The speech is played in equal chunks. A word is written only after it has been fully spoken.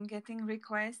getting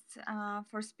requests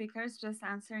for speakers, just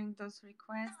answering those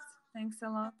requests. Thanks a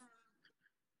lot.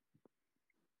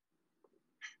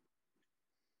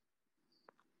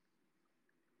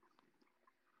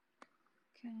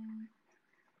 Okay.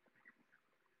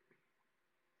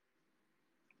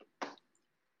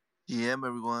 Yeah,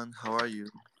 everyone, how are you?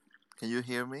 Can you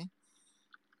hear me?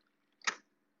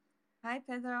 Hi,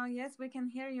 Pedro. Yes, we can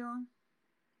hear you.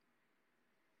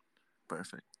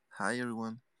 Perfect. Hi,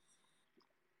 everyone.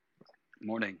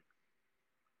 Morning.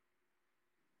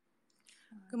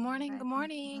 Good morning. Good Inviting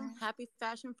morning. her. Happy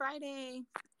Fashion Friday.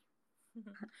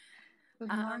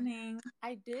 Good morning.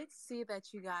 I did see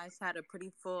that you guys had a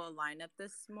pretty full lineup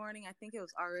this morning. I think it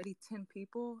was already 10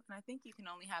 people, and I think you can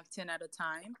only have 10 at a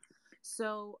time.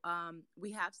 So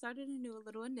we have started a new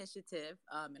little initiative,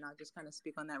 and I'll just kind of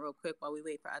speak on that real quick while we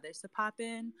wait for others to pop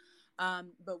in.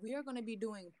 But we are going to be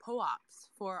doing PO-ops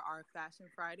for our Fashion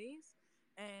Fridays.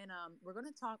 And we're going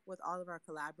to talk with all of our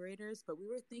collaborators, but we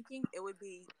were thinking it would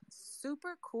be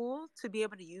super cool to be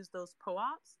able to use those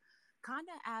PO-ops kind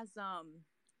of as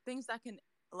things that can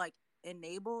like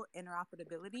enable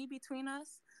interoperability between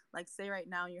us. Like say right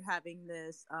now you're having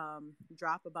this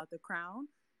drop about the crown,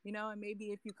 and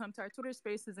maybe if you come to our Twitter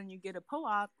spaces and you get a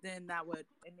PO-op, then that would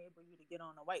enable you to get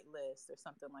on a whitelist or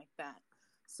something like that.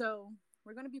 So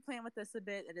we're going to be playing with this a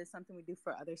bit. It is something we do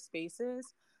for other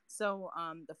spaces. So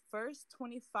the first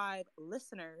 25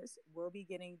 listeners will be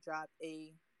getting dropped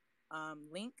a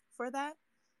link for that,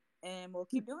 and we'll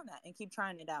keep doing that and keep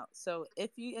trying it out. So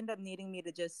if you end up needing me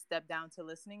to just step down to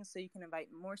listening so you can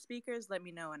invite more speakers, let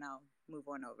me know and I'll move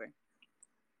on over.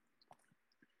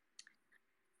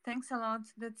 Thanks a lot.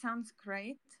 That sounds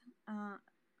great. Now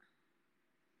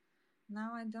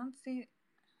I don't see.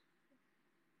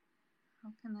 How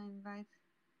can I invite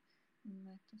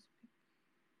to speak?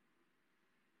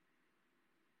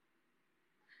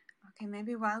 Okay,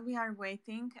 maybe while we are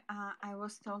waiting, I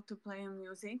was told to play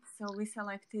music, so we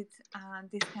selected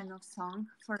this kind of song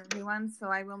for everyone. So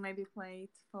I will maybe play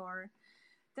it for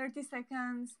 30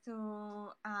 seconds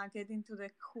to get into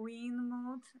the Queen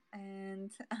mood,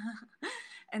 and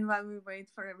and while we wait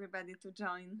for everybody to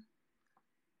join.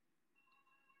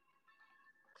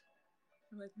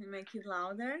 Let me make it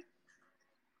louder.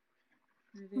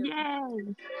 Maybe you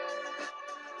Yay!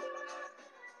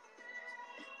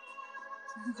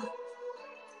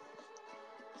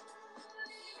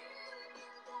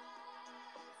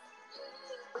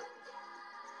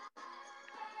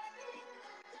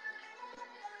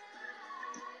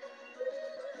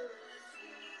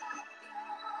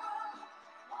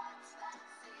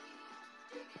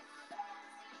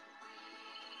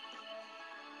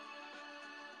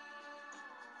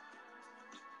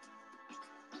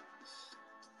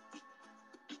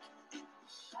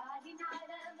 Friday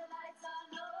night and the lights are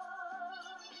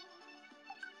low,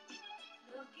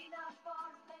 looking out for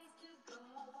a place to go,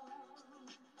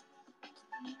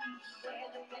 where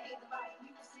they play the right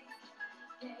music,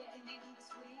 getting in the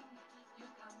swing, you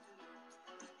come to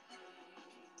look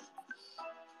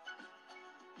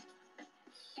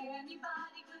for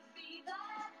anybody could be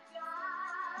that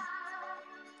guy,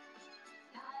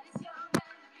 night is young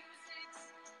and the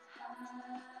music's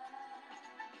high,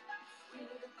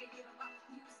 with a beat of rock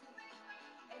music.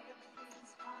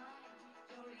 Everything's fine,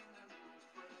 you're in the mood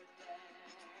for a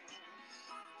dance.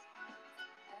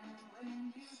 And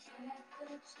when you get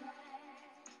the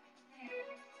chance,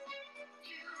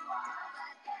 you are the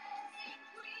dancing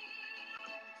queen.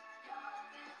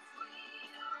 Young and sweet,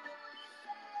 only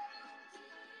 17. Dancing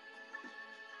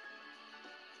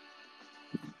queen,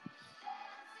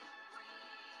 feel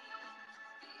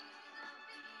the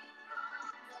beat from the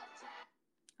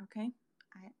jazz. Okay.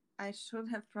 I should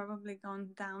have probably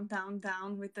gone down, down,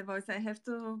 down with the voice. I have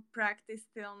to practice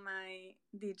still my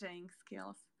DJing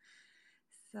skills.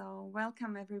 So,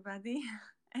 welcome everybody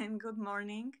and good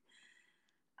morning.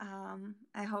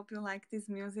 I hope you like this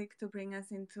music to bring us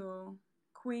into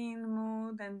Queen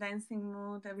mood and dancing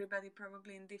mood. Everybody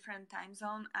probably in different time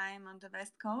zone. I'm on the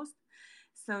West Coast,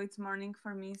 so it's morning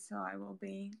for me. So I will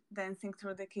be dancing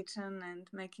through the kitchen and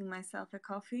making myself a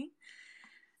coffee.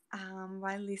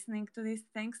 While listening to this,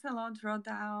 thanks a lot,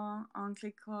 Rodao,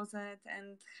 Only Closet,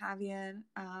 and Javier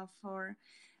for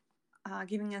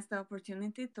giving us the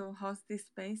opportunity to host this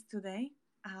space today.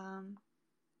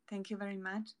 Thank you very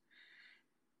much.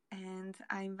 And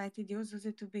I invited you,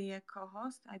 Susie, to be a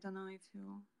co-host. I don't know if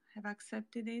you have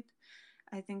accepted it.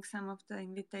 I think some of the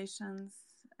invitations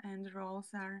and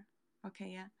roles are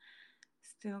okay. Yeah,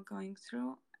 still going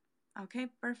through. Okay,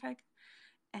 perfect.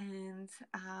 And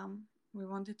we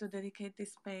wanted to dedicate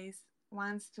this space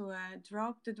once to a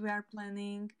drop that we are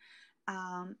planning,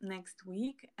 next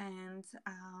week, and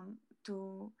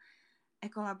to a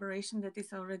collaboration that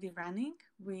is already running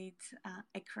with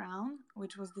a crown,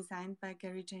 which was designed by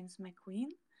Gary James McQueen.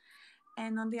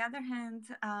 And on the other hand,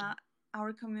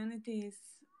 our community is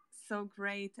so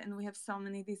great and we have so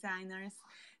many designers.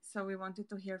 So we wanted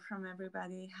to hear from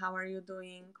everybody. How are you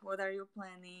doing? What are you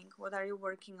planning? What are you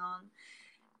working on?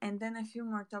 And then a few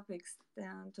more topics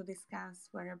to discuss: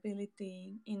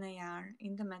 wearability in AR,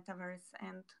 in the metaverse,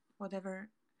 and whatever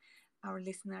our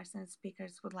listeners and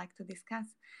speakers would like to discuss.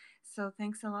 So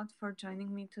thanks a lot for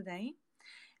joining me today.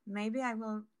 Maybe I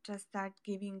will just start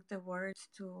giving the word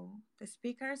to the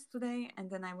speakers today, and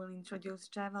then I will introduce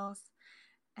Javels,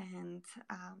 and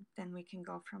then we can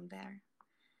go from there.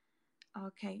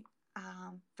 Okay,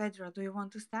 Pedro, do you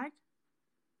want to start?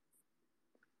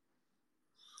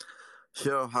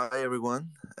 Sure. Hi, everyone.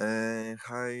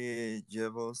 Hi,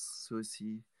 Jevos,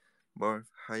 Susie, Barb.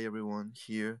 Hi, everyone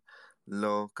here.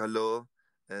 Lo, Calo,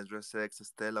 Dresex,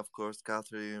 Estelle, of course,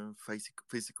 Catherine,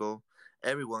 Physical,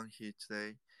 everyone here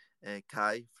today.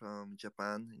 Kai from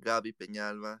Japan, Gaby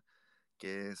Peñalba,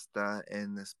 que está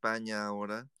en España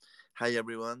ahora. Hi,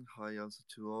 everyone. Hi also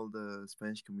to all the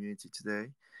Spanish community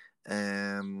today.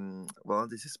 Well,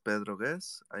 this is Pedro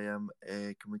Gues. I am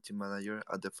a community manager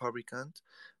at the Fabricant,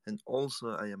 and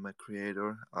also I am a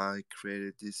creator. I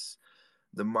created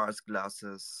the Mars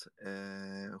glasses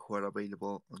who are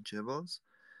available on Jebels.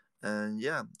 And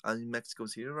yeah, I'm in Mexico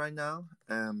City right now.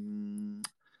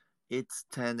 It's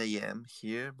 10 a.m.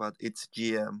 here, but it's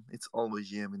GM. It's always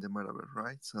GM in the Metaverse,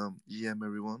 right? So GM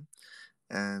everyone,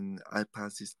 and I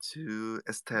pass this to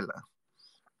Estela.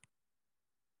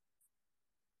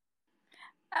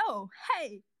 Oh,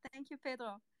 hey! Thank you,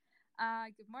 Pedro.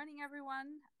 Good morning,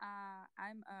 everyone. I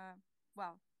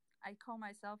call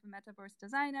myself a metaverse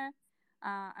designer.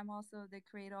 I'm also the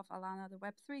creator of Alana, the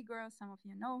Web3 girl. Some of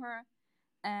you know her.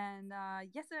 And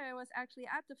yesterday I was actually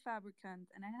at the Fabricant,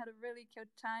 and I had a really good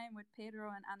time with Pedro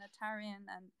and Anatarian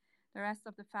and the rest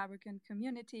of the Fabricant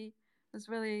community. It was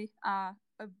really a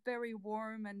very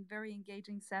warm and very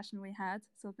engaging session we had.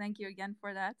 So thank you again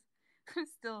for that. I'm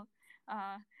still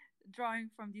drawing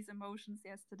from these emotions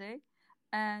yesterday.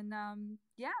 And I'm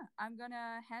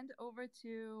gonna hand over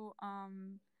to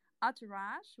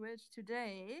Atarash, which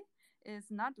today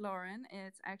is not Lauren.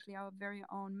 It's actually our very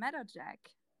own Meta Jack.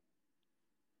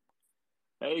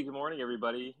 Hey, good morning,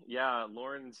 everybody. Yeah,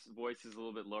 Lauren's voice is a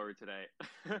little bit lower today.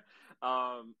 But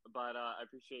I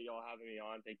appreciate y'all having me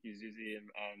on. Thank you, Zuzi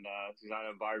and Susanna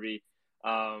and Barbie.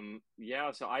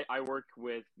 So I work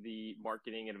with the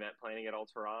marketing and event planning at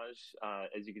Altourage.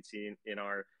 As you can see in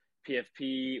our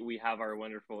PFP, we have our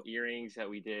wonderful earrings that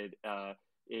we did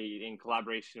in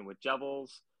collaboration with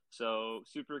Jevels. So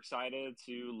super excited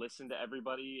to listen to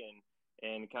everybody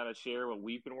and kind of share what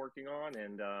we've been working on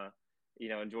and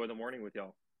enjoy the morning with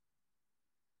y'all.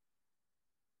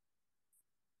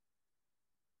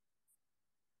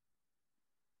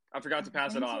 I forgot to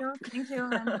pass it off. Thank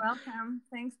you, and welcome.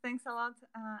 Thanks a lot,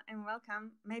 and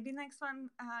welcome. Maybe next one,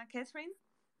 Catherine?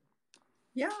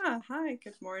 Yeah, hi,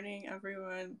 good morning,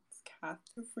 everyone. It's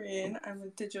Catherine. I'm a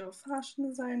digital fashion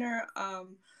designer,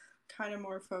 kind of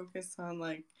more focused on,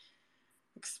 like,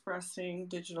 expressing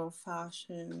digital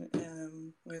fashion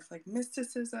with like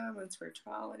mysticism and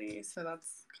spirituality, so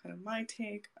that's kind of my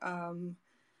take.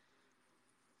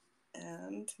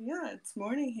 And yeah, it's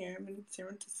morning here. I'm in San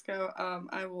Francisco.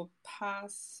 I will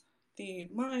pass the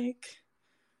mic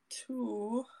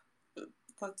to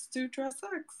Let's Do Dress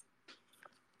X.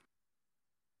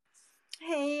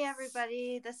 Hey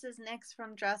everybody, this is Nix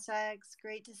from DressX.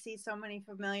 Great to see so many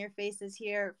familiar faces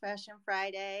here at Fashion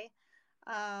Friday.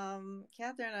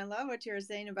 Catherine, I love what you were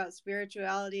saying about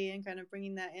spirituality and kind of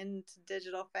bringing that into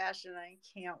digital fashion. I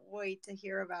can't wait to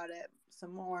hear about it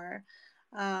some more.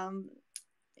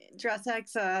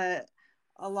 DressX,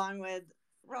 along with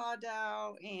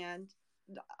Rawdow and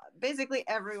basically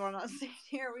everyone on stage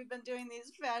here, we've been doing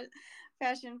these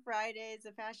Fashion Fridays,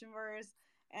 the Fashionverse.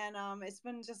 And it's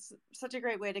been just such a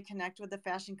great way to connect with the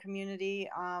fashion community.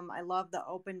 I love the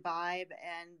open vibe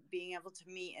and being able to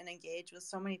meet and engage with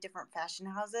so many different fashion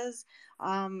houses.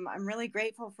 I'm really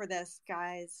grateful for this,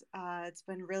 guys. It's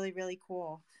been really, really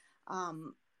cool.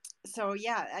 So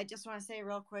yeah, I just want to say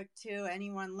real quick to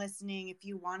anyone listening, if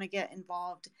you want to get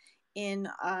involved in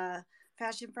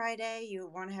Fashion Friday, you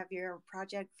want to have your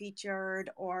project featured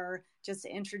or just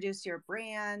introduce your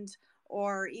brand,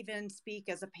 or even speak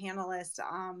as a panelist.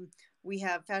 We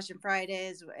have Fashion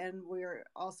Fridays, and we're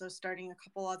also starting a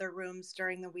couple other rooms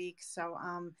during the week. So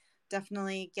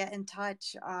definitely get in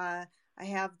touch. I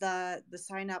have the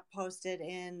sign up posted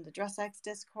in the DressX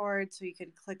Discord, so you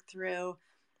can click through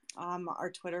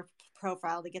our Twitter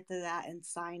profile to get to that and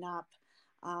sign up.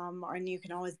 And you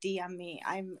can always DM me.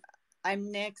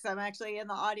 I'm Nix. I'm actually in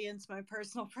the audience, my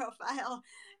personal profile,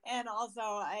 and also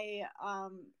I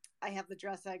have the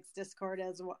DressX Discord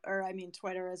as well, or I mean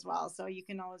Twitter as well. So you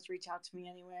can always reach out to me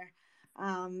anywhere.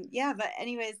 Yeah, but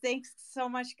anyways, thanks so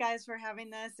much, guys, for having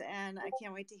this, and I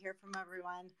can't wait to hear from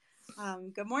everyone.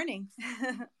 Good morning.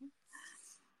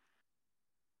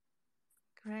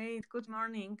 Great. Good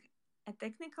morning. A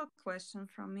technical question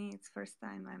from me. It's first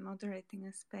time I'm moderating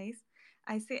a space.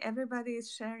 I see everybody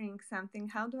is sharing something.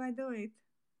 How do I do it?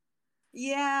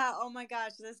 Yeah, oh my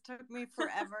gosh, this took me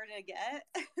forever to get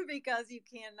because you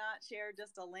cannot share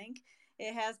just a link.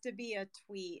 It has to be a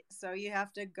tweet. So you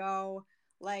have to go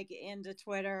like into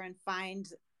Twitter and find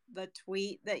the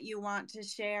tweet that you want to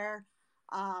share.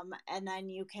 And then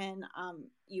you can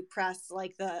you press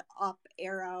like the up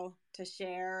arrow to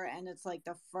share, and it's like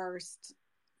the first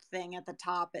thing at the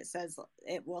top. It says,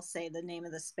 it will say the name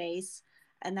of the space,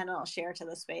 and then it'll share to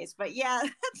the space. But yeah, it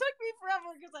took me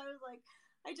forever because I was like,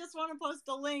 I just want to post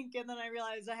a link, and then I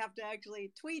realized I have to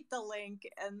actually tweet the link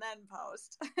and then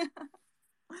post.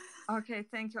 Okay,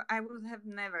 thank you. I would have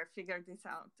never figured this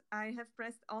out. I have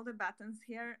pressed all the buttons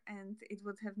here, and it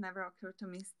would have never occurred to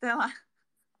me. Stella.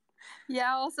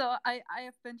 Yeah, also, I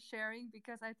have been sharing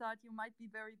because I thought you might be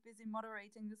very busy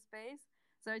moderating the space.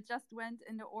 So I just went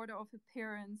in the order of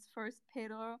appearance. First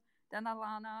Pedro, then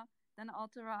Alana, then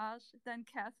Altaraj, then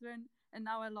Catherine, and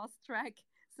now I lost track.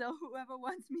 So whoever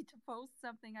wants me to post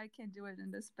something, I can do it in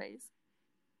this space.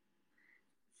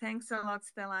 Thanks a lot,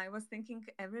 Stella. I was thinking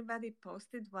everybody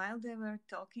posted while they were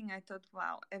talking. I thought,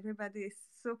 wow, everybody is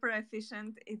super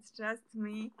efficient. It's just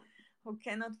me who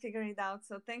cannot figure it out.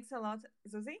 So thanks a lot.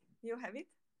 Zuzi, you have it?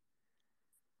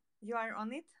 You are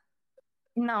on it?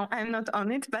 No, I'm not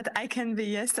on it, but I can be,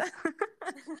 yes.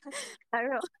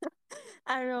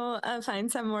 I will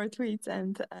find some more tweets,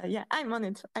 and yeah, I'm on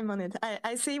it.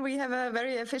 I see we have a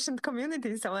very efficient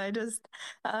community, so I just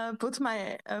put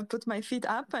my feet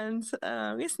up and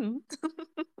listen.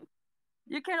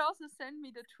 You can also send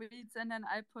me the tweets, and then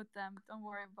I put them. Don't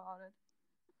worry about it.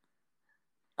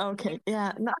 Okay,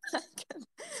 yeah, no,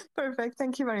 perfect.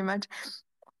 Thank you very much.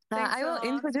 I will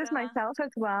introduce myself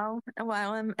as well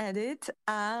while I'm at it,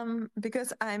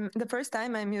 because I'm the first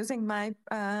time I'm using my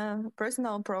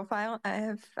personal profile. I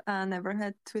have never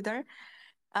had Twitter,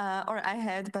 or I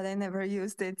had, but I never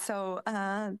used it. So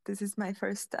this is my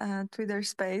first Twitter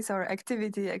space or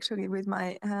activity actually with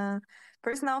my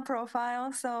personal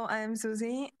profile. So I'm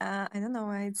Susie. I don't know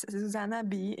why it's Susanna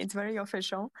B. It's very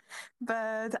official,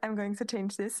 but I'm going to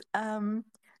change this.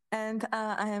 And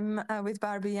I am with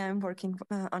Barbie. I'm working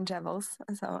on Jevels,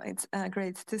 so it's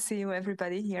great to see you,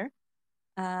 everybody here.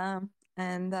 Yeah,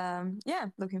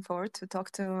 looking forward to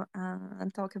talk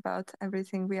about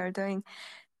everything we are doing.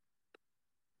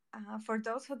 For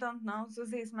those who don't know,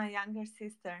 Susie is my younger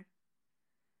sister.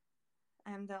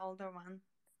 I'm the older one.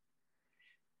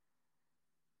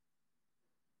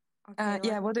 Okay,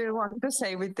 yeah, what do you want to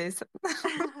say with this?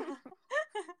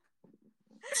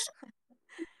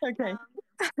 Okay.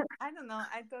 I don't know.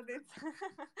 I thought it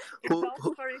talks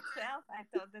for itself. I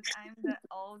thought that I'm the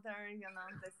older,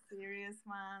 the serious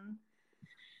one.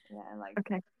 Yeah, like.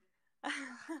 Okay.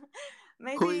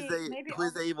 Maybe who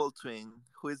is the evil twin?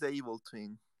 Who is the evil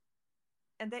twin?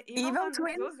 The evil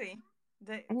twin? Susie.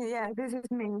 Yeah, this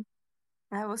is me.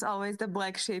 I was always the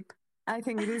black sheep. I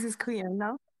think this is clear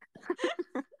now.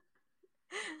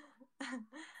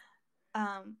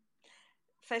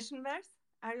 Fashionverse,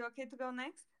 are you okay to go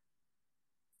next?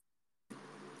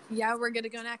 Yeah, we're going to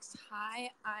go next. Hi,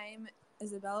 I'm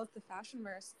Isabella with the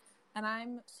Fashionverse, and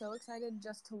I'm so excited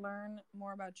just to learn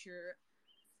more about your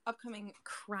upcoming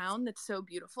crown that's so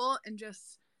beautiful and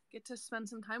just get to spend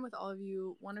some time with all of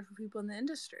you wonderful people in the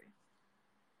industry.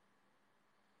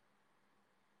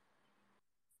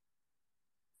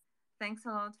 Thanks a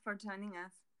lot for joining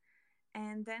us.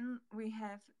 And then we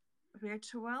have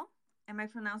Virtual. Am I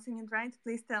pronouncing it right?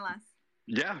 Please tell us.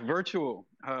 Yeah, Virtual.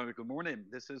 Good morning.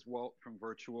 This is Walt from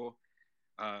Virtual.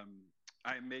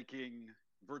 I'm making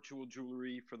virtual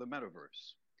jewelry for the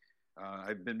Metaverse.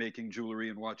 I've been making jewelry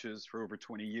and watches for over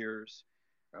 20 years,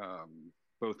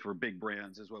 both for big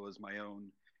brands as well as my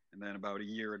own. And then about a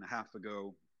year and a half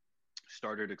ago,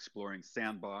 started exploring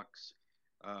sandbox,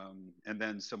 and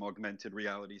then some augmented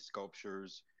reality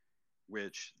sculptures,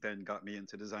 which then got me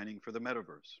into designing for the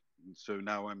Metaverse. And so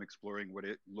now I'm exploring what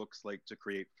it looks like to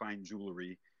create fine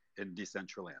jewelry in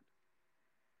Decentraland.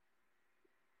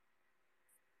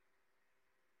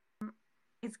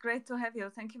 It's great to have you.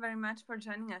 Thank you very much for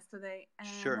joining us today. And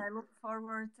sure. I look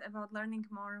forward about learning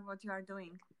more what you are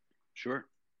doing. Sure.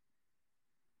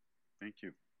 Thank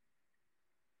you.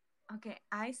 Okay,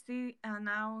 I see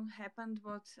now happened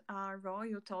what Ro,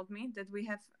 you told me that we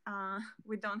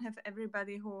don't have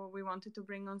everybody who we wanted to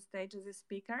bring on stage as a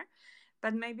speaker,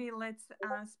 but maybe let's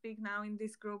speak now in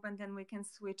this group and then we can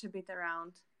switch a bit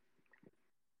around.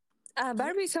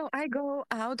 Barbie, so I go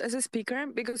out as a speaker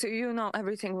because you know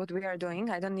everything what we are doing.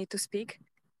 I don't need to speak,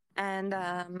 and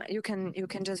you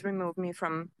can just remove me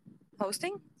from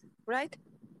hosting, right?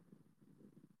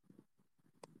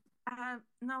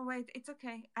 No, wait, it's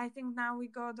okay. I think now we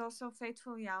got also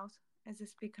faithfully out as a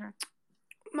speaker.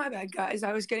 My bad, guys.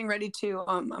 I was getting ready to.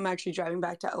 I'm actually driving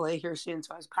back to LA here soon,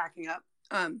 so I was packing up.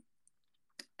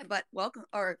 But welcome,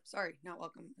 or sorry, not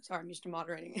welcome. Sorry, I'm just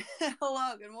moderating.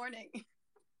 Hello, good morning.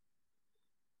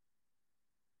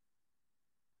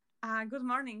 Good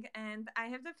morning, and I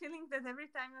have the feeling that every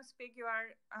time you speak, you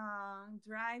are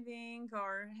driving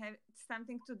or have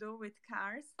something to do with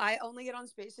cars. I only get on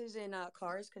spaces in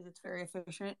cars because it's very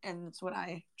efficient, and it's when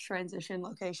I transition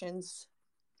locations.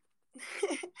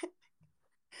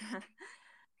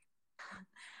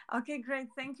 Okay, great.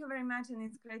 Thank you very much, and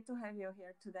it's great to have you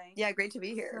here today. Yeah, great to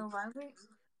be here. So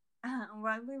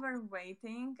while we were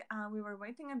waiting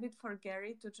a bit for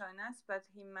Gary to join us, but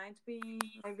he might be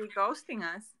maybe ghosting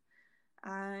us.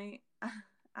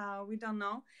 We don't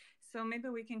know. So maybe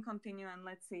we can continue and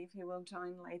let's see if he will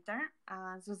join later.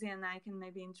 Susie and I can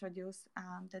maybe introduce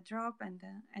the drop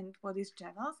and what is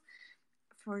Jevels.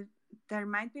 There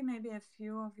might be maybe a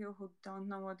few of you who don't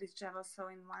know what is Jevels. So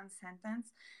in one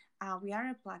sentence, we are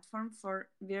a platform for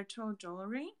virtual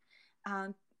jewelry.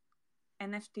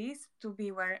 NFTs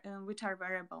which are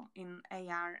wearable in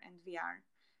AR and VR.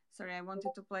 Sorry, I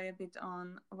wanted to play a bit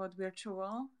on what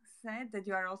Virtual said, that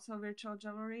you are also virtual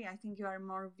jewelry. I think you are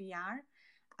more VR.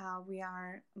 We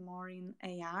are more in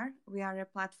AR. We are a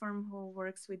platform who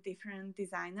works with different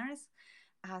designers.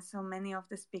 So many of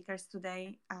the speakers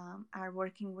today are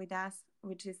working with us,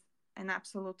 which is an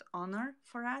absolute honor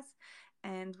for us.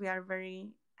 And we are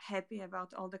very happy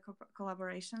about all the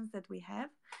collaborations that we have.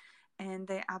 And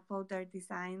they upload their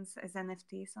designs as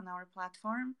NFTs on our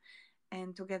platform.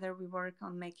 And together we work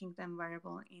on making them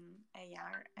wearable in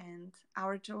AR. And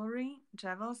our jewelry,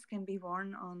 Jevels, can be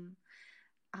worn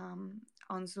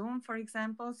on Zoom, for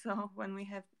example. So when we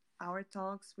have our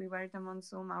talks, we wear them on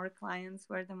Zoom. Our clients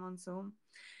wear them on Zoom.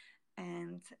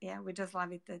 And yeah, we just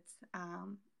love it that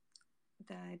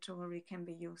the jewelry can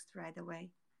be used right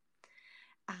away.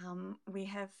 We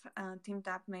have teamed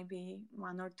up maybe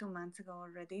 1 or 2 months ago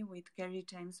already with Gary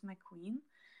James McQueen.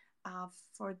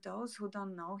 For those who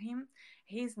don't know him,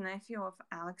 he's nephew of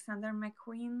Alexander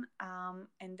McQueen,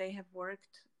 and they have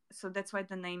worked. So that's why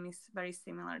the name is very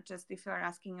similar. Just if you are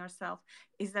asking yourself,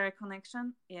 is there a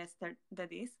connection? Yes,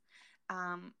 that is.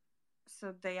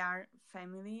 So they are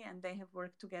family and they have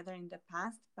worked together in the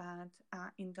past, but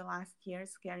in the last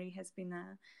years, Gary has been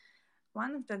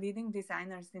one of the leading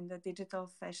designers in the digital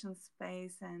fashion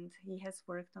space, and he has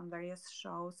worked on various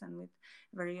shows and with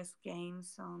various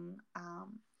games on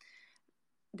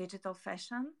digital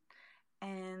fashion.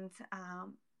 And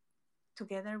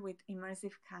together with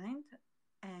Immersive Kind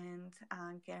and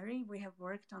Gary, we have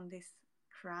worked on this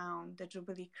crown, the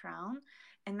Jubilee crown.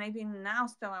 And maybe now,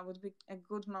 Stella, would be a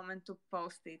good moment to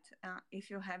post it if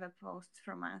you have a post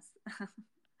from us.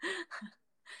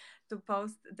 To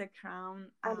post the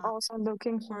crown. I'm also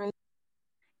looking for it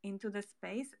into the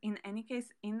space. In any case,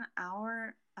 in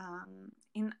our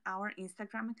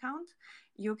Instagram account,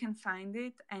 you can find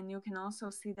it, and you can also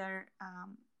see there.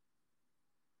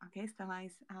 Okay, Stella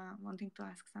is wanting to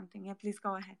ask something. Yeah, please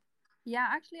go ahead. Yeah,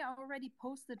 actually, I already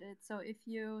posted it. So if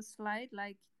you slide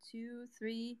like 2,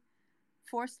 3,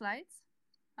 4 slides,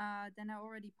 then I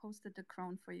already posted the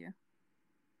crown for you.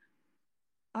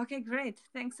 Okay, great.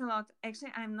 Thanks a lot.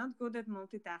 Actually, I'm not good at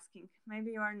multitasking.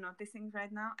 Maybe you are noticing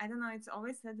right now. I don't know. It's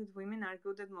always said that women are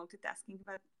good at multitasking,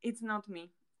 but it's not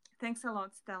me. Thanks a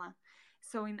lot, Stella.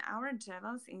 So in our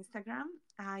Jevels Instagram,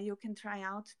 you can try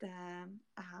out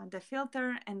the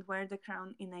filter and wear the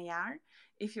crown in AR.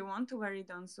 If you want to wear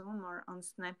it on Zoom or on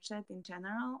Snapchat in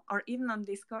general, or even on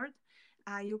Discord,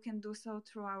 you can do so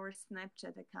through our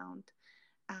Snapchat account.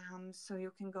 So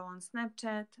you can go on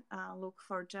Snapchat, look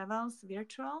for Jevels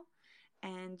Virtual,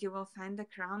 and you will find the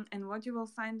crown. And what you will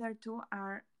find there too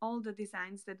are all the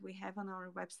designs that we have on our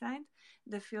website.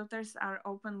 The filters are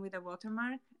open with a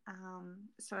watermark,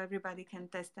 so everybody can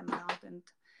test them out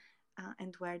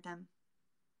and wear them.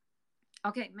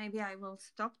 Okay, maybe I will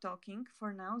stop talking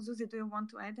for now. Susie, do you want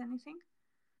to add anything?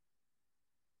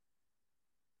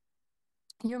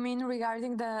 You mean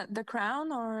regarding the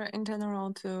crown or in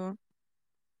general to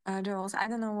Jewels? I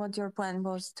don't know what your plan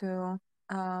was to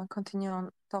continue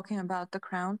on talking about the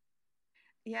crown.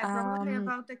 Yeah, probably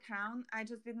about the crown. I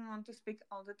just didn't want to speak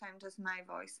all the time, just my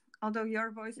voice. Although your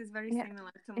voice is very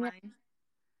similar to mine.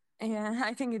 Yeah,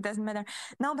 I think it doesn't matter.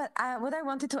 No, but what I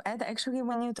wanted to add actually,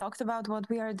 when you talked about what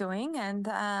we are doing, and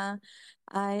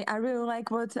I really like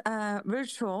what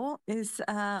virtual is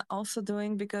also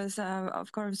doing, because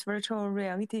of course virtual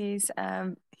reality is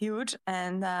huge,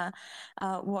 and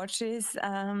watches.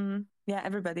 Yeah,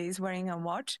 everybody is wearing a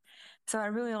watch. So I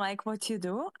really like what you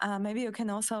do. Maybe you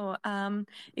can also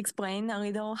explain a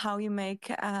little how you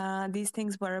make these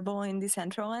things wearable in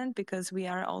Decentraland, because we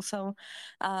are also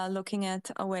looking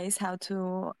at ways how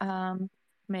to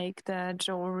make the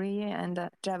jewelry and the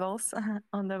jewels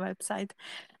on the website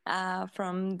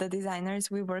from the designers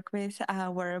we work with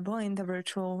wearable in the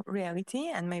virtual reality,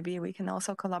 and maybe we can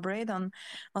also collaborate on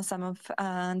some of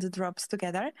the drops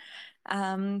together.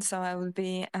 So I would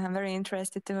be very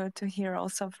interested to hear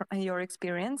also from your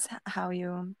experience, how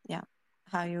you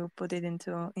put it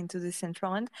into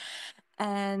Decentraland.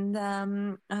 And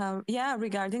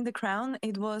regarding the crown,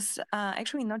 it was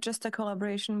actually not just a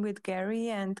collaboration with Gary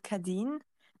and Kadeen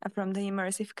from the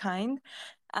Immersive Kind,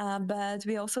 but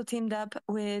we also teamed up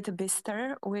with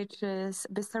Bister, which is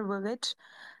Bister Village.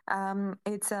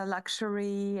 It's a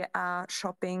luxury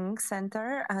shopping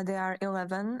center. There are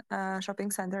 11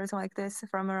 shopping centers like this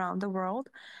from around the world.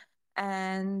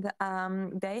 And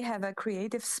they have a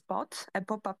creative spot, a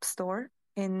pop-up store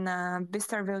in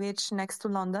Bister Village next to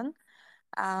London,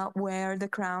 where the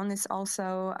crown is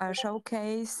also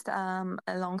showcased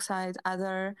alongside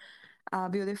other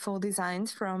beautiful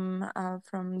designs from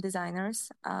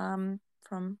designers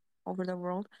from over the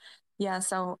world. Yeah,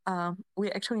 so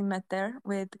we actually met there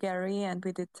with Gary, and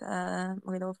we did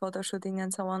little photo shooting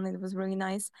and so on. It was really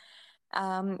nice.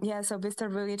 So Bister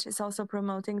Village is also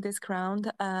promoting this crown,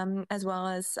 as well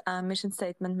as Mission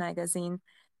Statement magazine,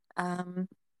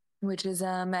 which is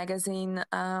a magazine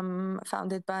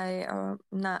founded by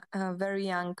very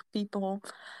young people.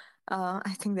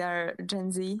 I think they're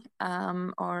Gen Z,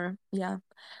 and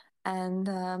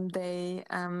they,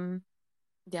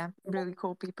 really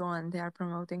cool people, and they are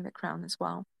promoting the crown as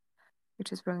well,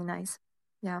 which is really nice.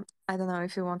 Yeah, I don't know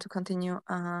if you want to continue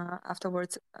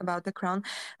afterwards about the crown.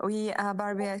 We,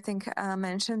 Barbie, I think,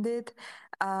 mentioned it.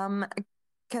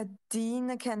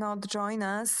 Kadeen cannot join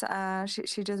us.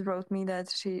 She just wrote me that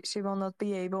she will not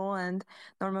be able, and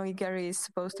normally Gary is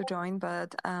supposed to join,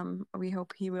 but we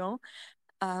hope he will.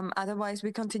 Otherwise,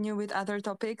 we continue with other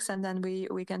topics, and then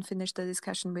we can finish the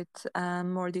discussion with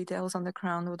more details on the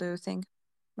crown. What do you think,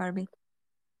 Barbie?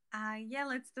 Yeah,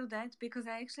 let's do that, because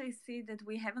I actually see that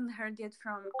we haven't heard yet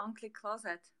from Uncle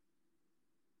Closet.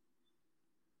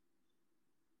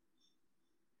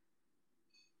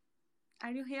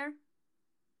 Are you here?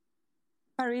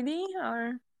 Faridi,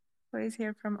 or who is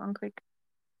here from Unclick?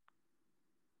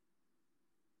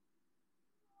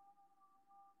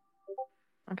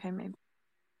 Okay, maybe.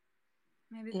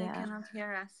 Maybe they cannot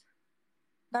hear us.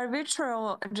 But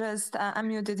Virtual just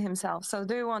unmuted himself. So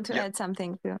do you want to add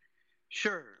something to?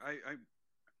 Sure.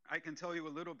 I can tell you a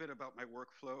little bit about my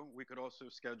workflow. We could also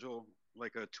schedule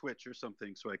like a Twitch or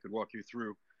something so I could walk you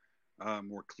through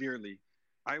more clearly.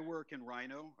 I work in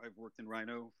Rhino. I've worked in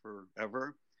Rhino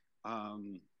forever.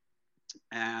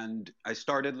 And I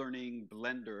started learning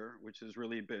Blender, which has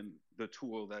really been the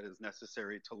tool that is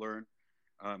necessary to learn.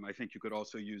 I think you could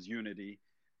also use Unity,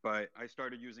 but I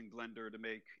started using Blender to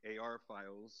make AR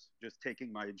files, just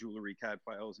taking my jewelry CAD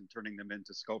files and turning them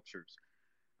into sculptures.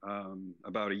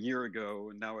 About a year ago,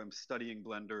 and now I'm studying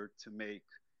Blender to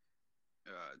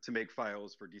make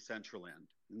files for Decentraland.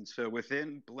 And so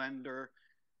within Blender,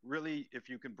 really, if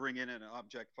you can bring in an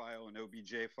object file, an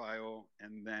OBJ file,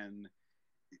 and then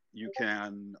you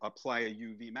can apply a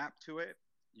UV map to it.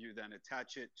 You then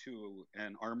attach it to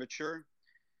an armature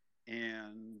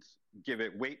and give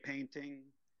it weight painting,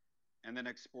 and then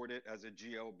export it as a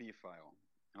GLB file.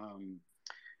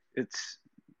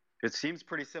 It seems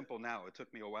pretty simple now. It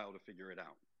took me a while to figure it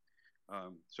out.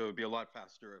 So it'd be a lot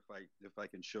faster if I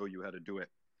can show you how to do it.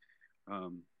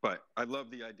 But I love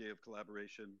the idea of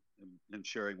collaboration and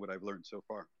sharing what I've learned so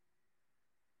far.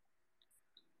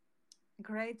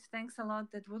 Great, thanks a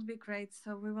lot. That would be great.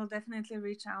 So we will definitely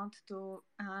reach out to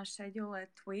schedule a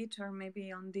Twitch or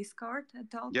maybe on Discord a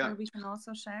talk where we can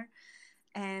also share.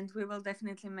 And we will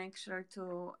definitely make sure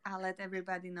to let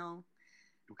everybody know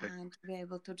and be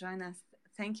able to join us.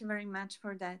 Thank you very much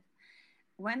for that.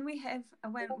 While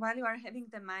you are having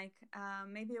the mic,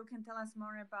 maybe you can tell us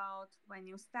more about when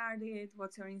you started,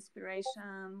 what's your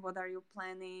inspiration, what are you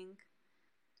planning?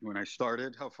 When I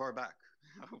started, how far back?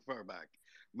 How far back?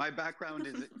 My background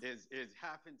is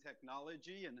half in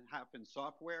technology and half in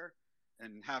software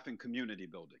and half in community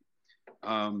building.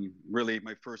 Really,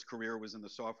 my first career was in the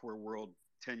software world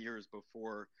 10 years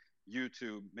before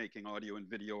YouTube, making audio and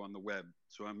video on the web.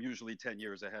 So I'm usually 10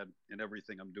 years ahead in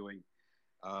everything I'm doing.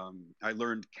 I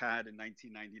learned CAD in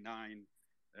 1999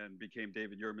 and became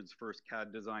David Yurman's first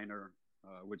CAD designer,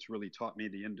 which really taught me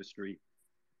the industry.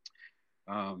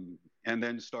 And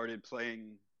then started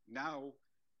playing now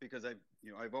because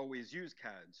I've always used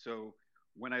CAD. So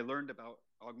when I learned about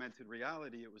augmented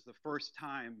reality, it was the first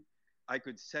time I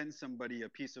could send somebody a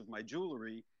piece of my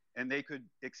jewelry and they could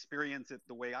experience it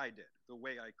the way I did, the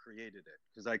way I created it,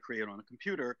 because I create on a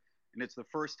computer. And it's the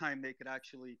first time they could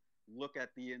actually look at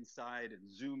the inside and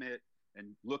zoom it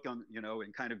and look on,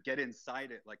 and kind of get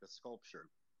inside it like a sculpture.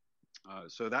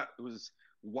 So that was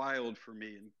wild for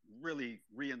me and really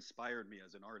re-inspired me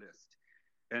as an artist.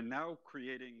 And now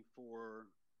creating for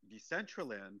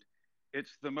Decentraland,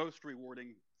 it's the most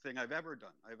rewarding thing I've ever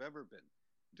done, I've ever been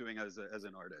doing as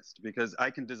an artist, because I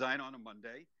can design on a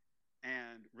Monday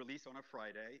and release on a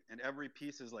Friday, and every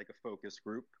piece is like a focus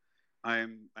group.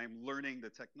 I'm learning the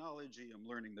technology, I'm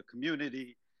learning the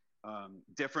community,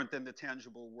 different than the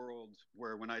tangible world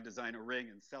where when I design a ring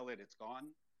and sell it, it's gone.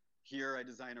 Here I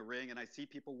design a ring and I see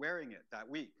people wearing it that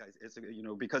week.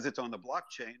 Because it's on the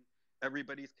blockchain,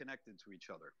 everybody's connected to each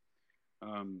other.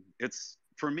 It's,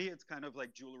 for me, it's kind of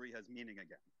like jewelry has meaning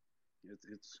again.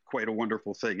 It's quite a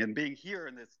wonderful thing. And being here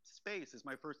in this space is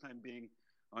my first time being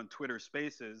on Twitter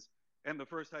Spaces and the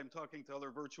first time talking to other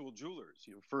virtual jewelers.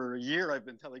 For a year, I've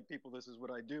been telling people this is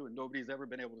what I do, and nobody's ever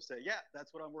been able to say, yeah,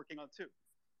 that's what I'm working on too.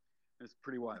 It's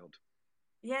pretty wild.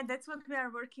 Yeah, that's what we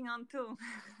are working on too.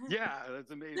 Yeah,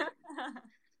 that's amazing.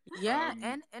 Yeah,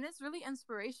 and it's really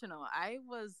inspirational. I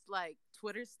was like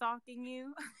Twitter stalking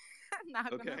you. Not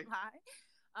gonna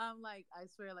lie. Like I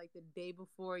swear, like the day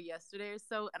before yesterday or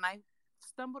so, and I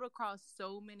stumbled across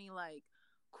so many like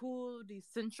cool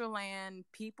Decentraland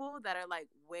people that are like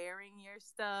wearing your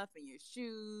stuff and your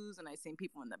shoes, and I seen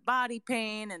people in the body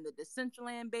paint and the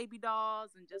Decentraland baby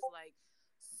dolls, and just like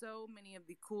so many of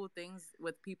the cool things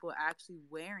with people actually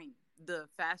wearing the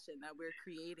fashion that we're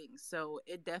creating. So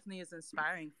it definitely is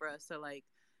inspiring for us to like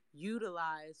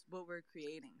utilize what we're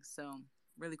creating. So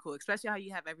really cool, especially how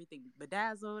you have everything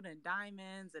bedazzled and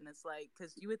diamonds, and it's like,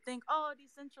 because you would think, oh,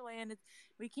 Decentraland,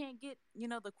 we can't get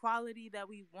the quality that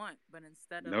we want, but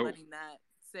instead of letting that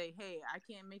say, hey, I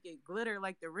can't make it glitter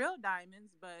like the real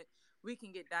diamonds, but we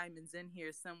can get diamonds in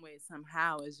here some way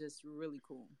somehow, is just really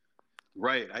cool.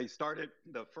 Right. I started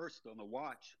the first on the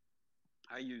watch.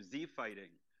 I use Z fighting,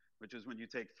 which is when you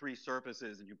take three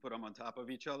surfaces and you put them on top of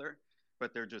each other,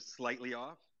 but they're just slightly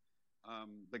off.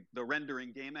 The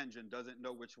rendering game engine doesn't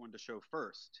know which one to show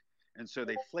first, and so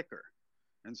they flicker.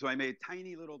 And so I made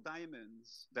tiny little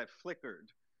diamonds that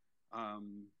flickered,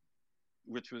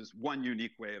 which was one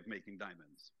unique way of making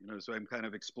diamonds. So I'm kind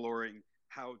of exploring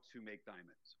how to make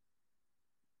diamonds.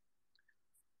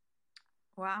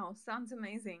 Wow, sounds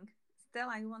amazing.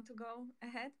 Stella, you want to go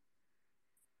ahead?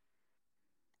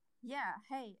 Yeah,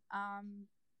 hey,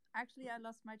 actually I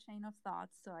lost my chain of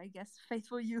thoughts, so I guess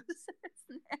faithful user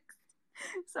is next.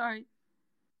 Sorry.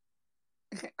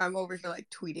 I'm over here like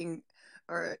tweeting,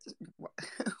 or well,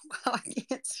 I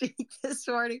can't speak this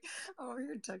morning. I'm over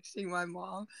here texting my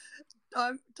mom.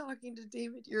 I'm talking to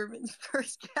David Yurman's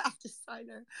first CAD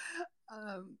designer.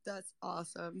 That's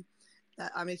awesome.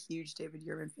 That I'm a huge David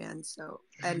Yurman fan. So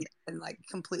and like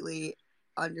completely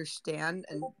understand,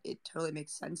 and it totally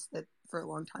makes sense that for a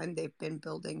long time they've been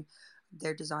building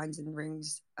their designs and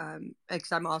rings.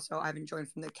 Because I haven't joined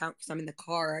from the account because I'm in the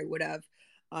car. I would have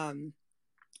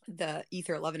the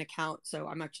Ether 11 account, so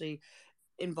I'm actually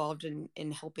involved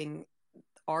in helping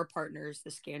our partners.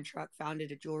 The Scan Truck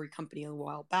founded a jewelry company a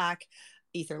while back,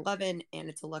 Ether 11, and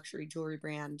it's a luxury jewelry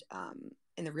brand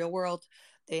in the real world.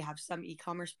 They have some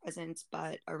e-commerce presence,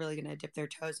 but are really going to dip their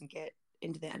toes and get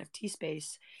into the NFT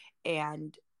space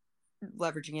and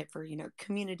leveraging it for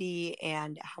community,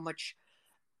 and how much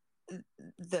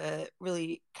the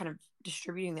really kind of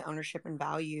distributing the ownership and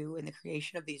value in the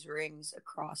creation of these rings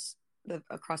across the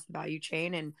value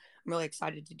chain. And I'm really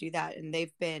excited to do that. And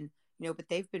they've been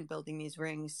building these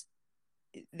rings.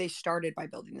 They started by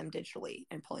building them digitally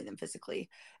and pulling them physically,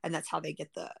 and that's how they get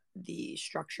the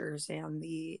structures and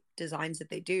the designs that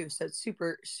they do. So it's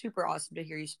super, super awesome to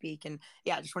hear you speak. And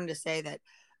yeah, I just wanted to say that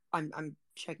I'm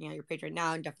checking out your page right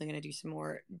now and definitely going to do some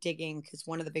more digging, because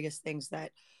one of the biggest things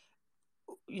that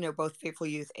both Faithful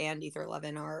Youth and Ether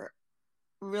 11 are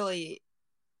really,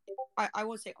 I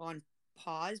won't say on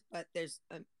pause, but there's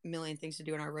a million things to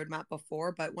do in our roadmap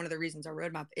before. But one of the reasons our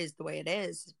roadmap is the way it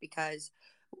is because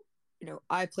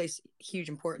I place huge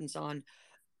importance on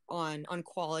on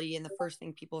quality, and the first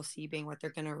thing people see being what they're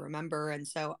going to remember. And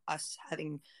so us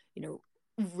having,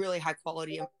 really high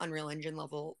quality Unreal Engine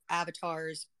level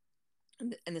avatars,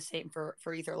 and the same for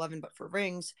Ether 11, but for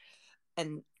rings,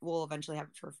 and we'll eventually have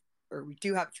it we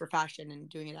do have it for fashion, and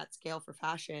doing it at scale for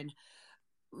fashion.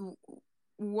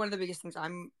 One of the biggest things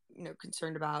I'm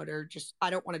concerned about, or just, I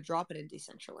don't want to drop it in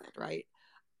Decentraland, right?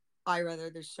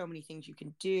 There's so many things you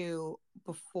can do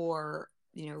before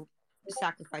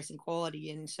sacrificing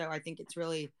quality. And so I think it's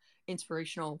really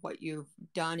inspirational what you've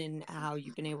done and how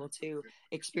you've been able to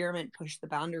experiment, push the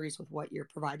boundaries with what you're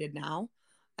provided now.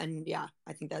 And yeah,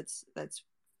 I think that's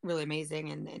really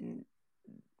amazing, and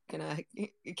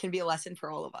it can be a lesson for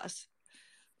all of us.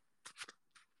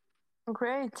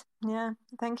 Great. Yeah.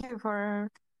 Thank you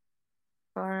for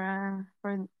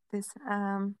this.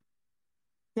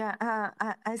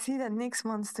 I see that Nix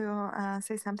wants to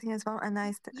say something as well, and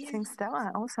I think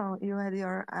Stella also, you had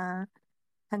your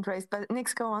hand raised, but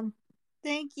Nix, go on.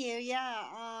 Thank you.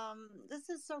 Yeah. This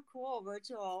is so cool.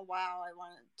 Virtual. Wow. I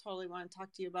totally want to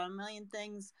talk to you about a million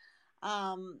things.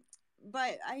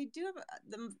 But I do have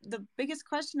the biggest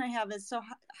question I have is, so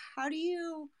how do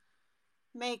you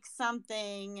make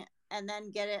something and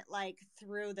then get it like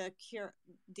through the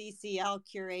DCL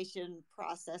curation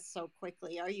process so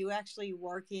quickly? Are you actually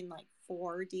working like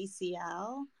for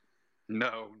DCL?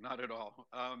 No, not at all.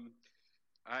 I've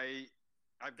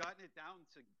gotten it down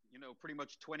to pretty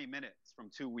much 20 minutes from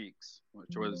 2 weeks,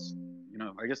 which was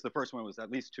I guess the first one was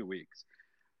at least 2 weeks.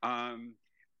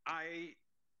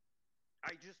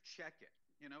 I just check it.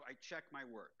 I check my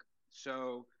work.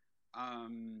 So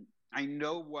I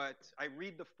know I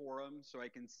read the forum, so I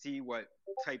can see what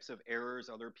types of errors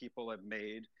other people have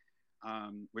made,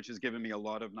 which has given me a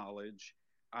lot of knowledge.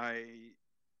 I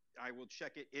will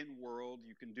check it in world.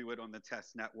 You can do it on the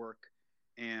test network,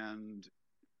 and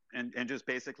just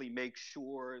basically make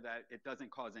sure that it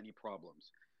doesn't cause any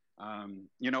problems.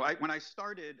 When I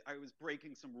started, I was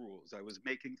breaking some rules. I was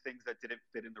making things that didn't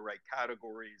fit in the right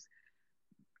categories.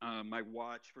 My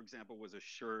watch, for example, was a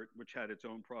shirt, which had its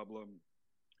own problem.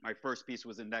 My first piece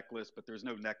was a necklace, but there's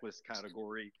no necklace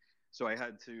category. So I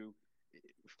had to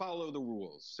follow the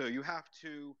rules. So you have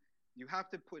to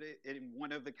put it in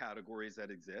one of the categories that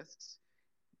exists,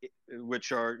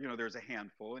 which are, there's a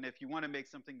handful. And if you want to make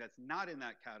something that's not in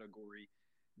that category,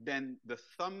 then the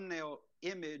thumbnail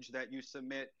image that you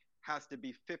submit has to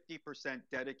be 50%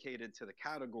 dedicated to the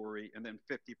category, and then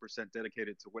 50%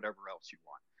 dedicated to whatever else you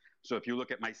want. So if you look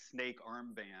at my snake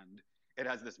armband, it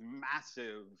has this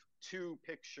massive 2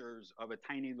 pictures of a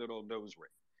tiny little nose ring.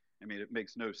 I mean, it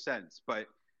makes no sense, but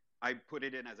I put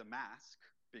it in as a mask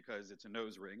because it's a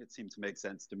nose ring. It seemed to make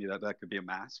sense to me that that could be a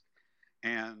mask.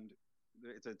 And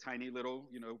it's a tiny little,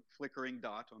 flickering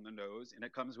dot on the nose, and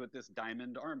it comes with this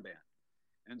diamond armband.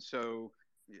 And so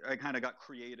I kind of got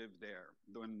creative there.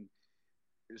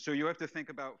 So you have to think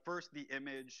about first the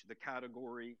image, the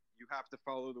category. You have to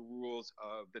follow the rules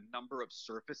of the number of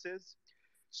surfaces.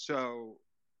 So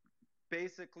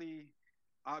basically,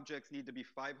 objects need to be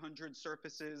 500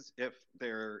 surfaces if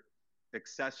they're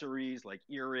accessories like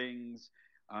earrings,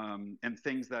 and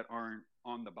things that aren't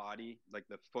on the body, like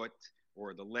the foot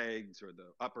or the legs or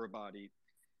the upper body,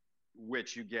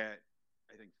 which you get,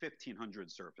 I think,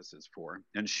 1,500 surfaces for.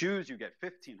 And shoes, you get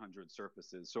 1,500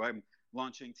 surfaces. So I'm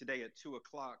launching today at 2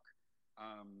 o'clock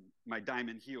my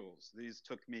diamond heels.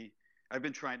 I've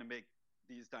been trying to make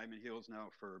these diamond heels now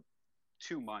for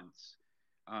 2 months,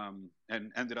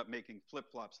 and ended up making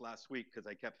flip-flops last week because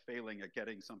I kept failing at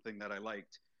getting something that I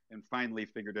liked, and finally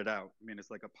figured it out. I mean,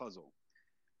 it's like a puzzle.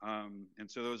 And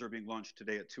so those are being launched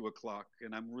today at 2 o'clock,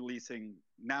 and I'm releasing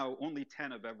now only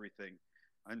 10 of everything.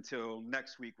 Until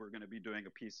next week, we're going to be doing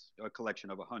a collection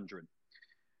of 100.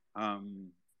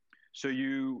 So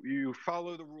you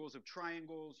follow the rules of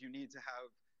triangles. You need to have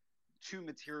 2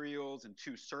 materials and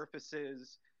 2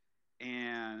 surfaces.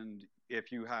 And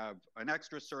if you have an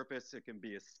extra surface, it can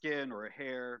be a skin or a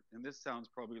hair. And this sounds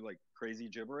probably like crazy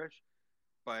gibberish,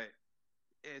 but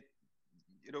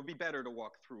it'll be better to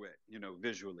walk through it,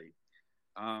 visually.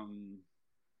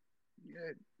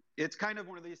 It's kind of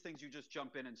one of these things you just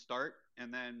jump in and start,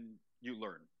 and then you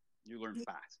learn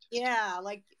fast. Yeah,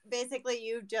 like basically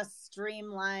you just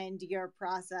streamlined your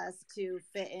process to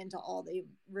fit into all the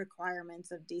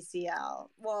requirements of DCL.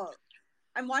 Well,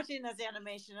 I'm watching this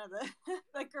animation of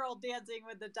the girl dancing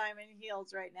with the diamond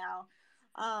heels right now.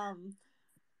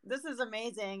 This is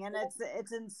amazing, and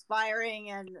it's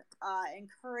inspiring and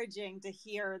encouraging to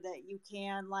hear that you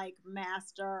can like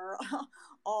master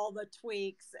all the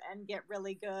tweaks and get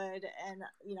really good, and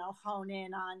hone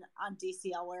in on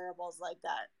DCL wearables like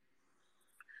that.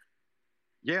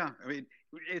 Yeah, I mean,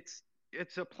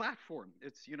 it's a platform.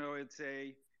 It's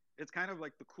kind of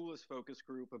like the coolest focus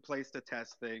group, a place to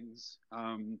test things.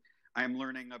 I'm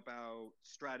learning about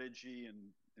strategy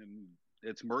and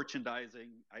it's merchandising.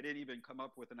 I didn't even come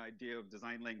up with an idea of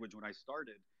design language when I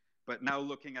started, but now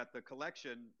looking at the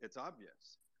collection, it's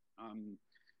obvious. Um,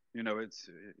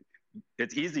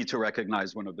 it's easy to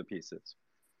recognize one of the pieces.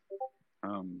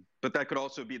 But that could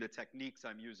also be the techniques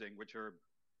I'm using, which are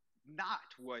not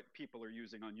what people are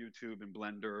using on YouTube and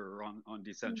Blender or on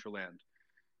Decentraland.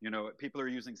 People are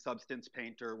using Substance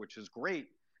Painter, which is great,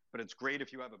 but it's great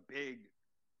if you have a big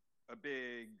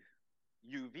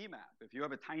UV map. If you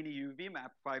have a tiny UV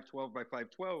map, 512 by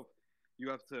 512, you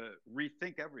have to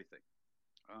rethink everything.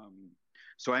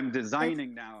 So I'm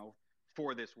designing now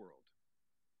for this world.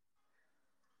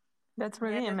 That's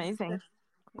really amazing.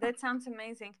 That sounds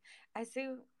amazing. I see.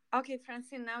 Okay,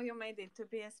 Francine, now you made it to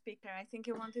be a speaker. I think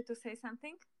you wanted to say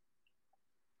something.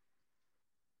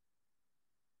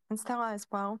 And Stella as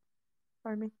well,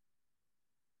 for me.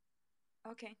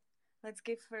 Okay, let's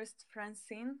give first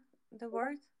Francine the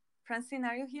word. Francine,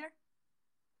 are you here?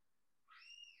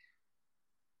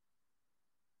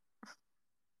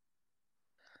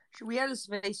 We had a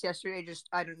space yesterday. Just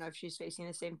I don't know if she's facing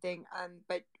the same thing.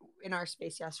 But in our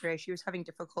space yesterday, she was having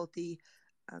difficulty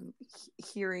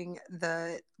hearing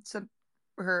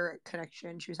her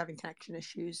connection. She was having connection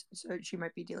issues, so she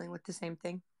might be dealing with the same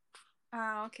thing.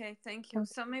 Okay, thank you.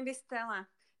 So maybe Stella,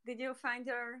 did you find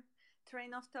your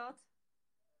train of thought?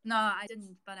 No, I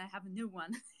didn't, but I have a new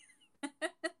one.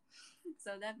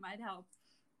 So that might help.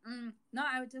 No,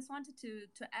 I just wanted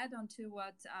to add on to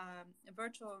what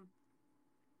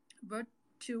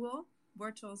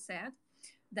Virtual said,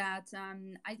 that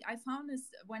I found this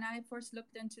when I first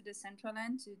looked into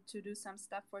Decentraland to do some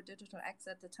stuff for Digital X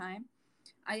at the time.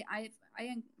 I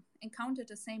encountered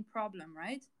the same problem,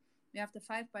 right? We have the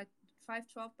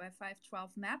 512 by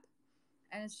 512 map,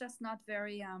 and it's just not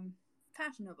very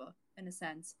fashionable in a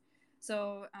sense.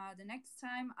 So the next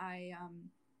time I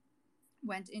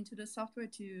went into the software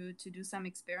to do some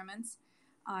experiments,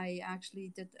 I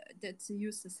actually did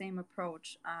use the same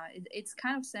approach. It's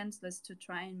kind of senseless to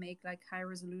try and make like high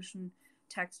resolution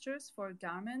textures for a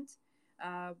garment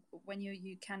when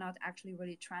you cannot actually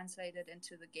really translate it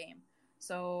into the game.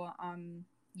 So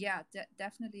yeah,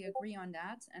 definitely agree on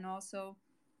that. And also,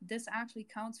 this actually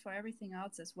counts for everything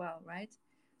else as well, right?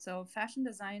 So fashion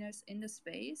designers in the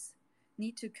space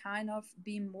need to kind of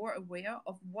be more aware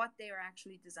of what they are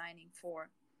actually designing for.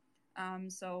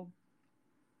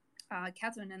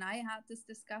 Catherine and I had this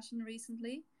discussion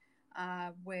recently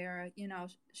where,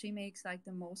 she makes like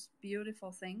the most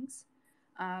beautiful things,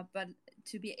 but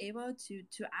to be able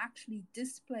to actually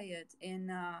display it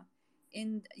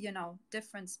in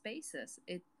different spaces,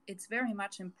 it's very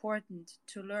much important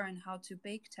to learn how to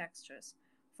bake textures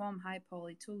from high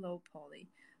poly to low poly,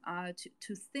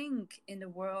 to think in the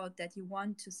world that you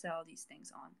want to sell these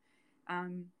things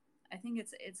on. I think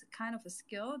it's kind of a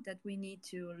skill that we need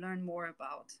to learn more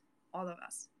about, all of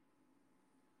us.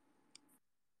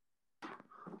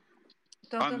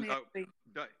 Totally agree.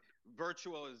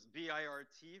 Virtual is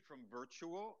VIRT from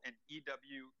virtual and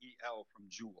EWEL from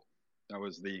jewel. That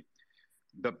was the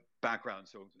background,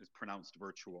 so it's pronounced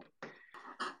virtual.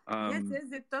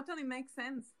 Yes, it totally makes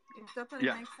sense. It totally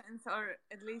makes sense, or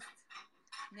at least,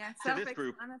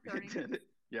 self-explanatory.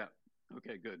 Yeah.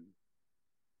 Okay, good.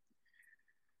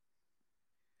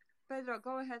 Pedro,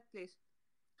 go ahead, please.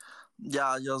 Yeah,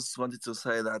 I just wanted to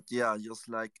say that, just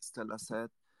like Stella said,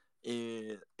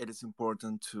 it is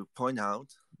important to point out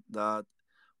that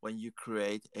when you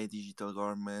create a digital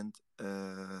garment,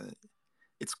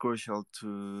 it's crucial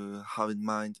to have in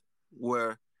mind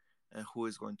where and who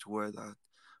is going to wear that.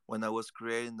 When I was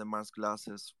creating the Mars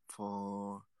glasses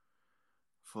for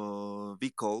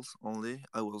vehicles only,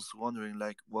 I was wondering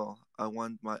I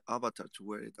want my avatar to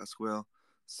wear it as well.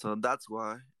 So that's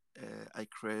why I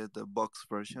created the box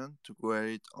version to wear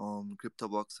it on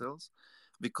CryptoVoxels,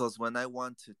 because when I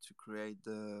wanted to create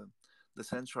the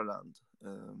Decentraland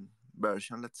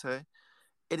version, let's say,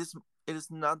 it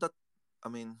is not that. I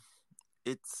mean,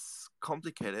 it's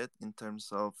complicated in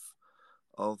terms of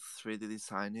 3D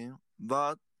designing,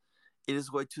 but it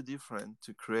is way too different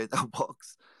to create a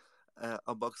box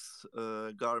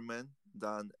garment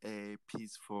than a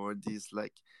piece for these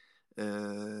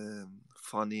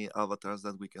funny avatars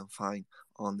that we can find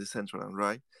on the Decentraland,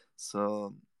 right?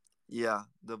 So yeah,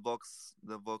 the box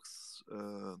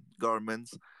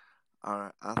garments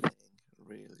are a thing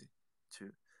really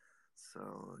too.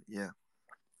 So yeah.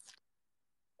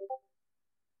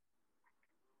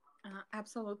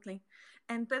 Absolutely.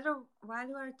 And Pedro, while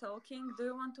you are talking, do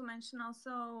you want to mention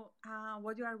also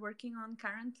what you are working on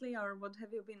currently, or what have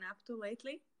you been up to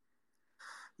lately?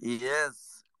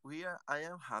 Yes, we are. I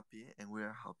am happy, and we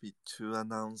are happy to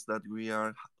announce that we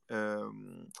are.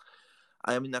 Um,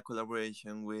 I am in a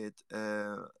collaboration with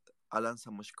Alan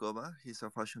Samoshkova. He's a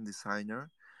fashion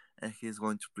designer, and he's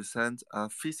going to present a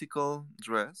physical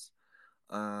dress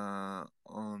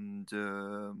on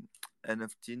the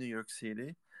NFT New York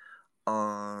City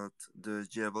at the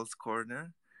Jebels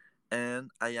Corner, and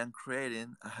I am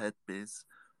creating a headpiece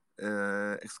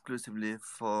exclusively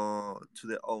for to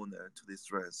the owner to this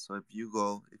dress. So if you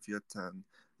attend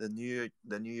the New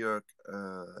York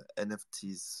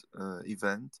NFTs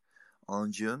event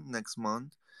on June next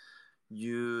month,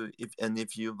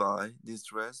 if you buy this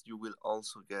dress, you will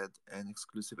also get an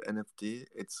exclusive NFT.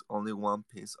 It's only one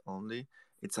piece only.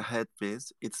 It's a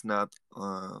headpiece. It's not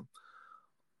on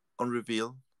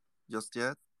reveal just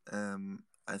yet.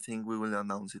 I think we will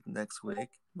announce it next week,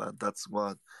 but that's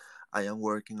what I am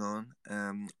working on.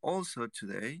 Also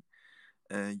today,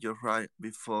 you're right,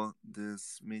 before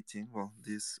this meeting, well,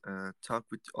 this talk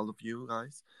with all of you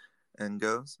guys and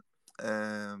girls,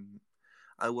 um,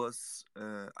 I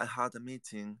had a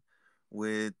meeting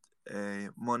with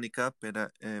Monica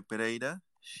Pereira.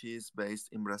 She's based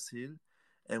in Brazil,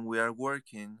 and we are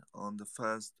working on the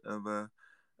first ever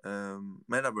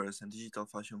Metaverse and digital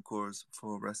fashion course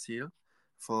for Brazil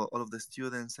for all of the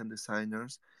students and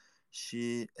designers.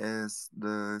 She is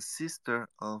the sister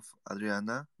of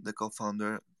Adriana, the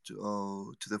co-founder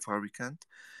to the Fabricant,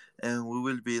 and we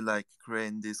will be like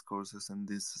creating these courses and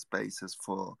these spaces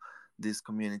for this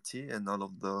community and all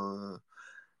of the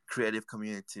creative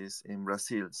communities in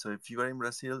Brazil. So if you are in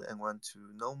Brazil and want to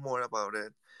know more about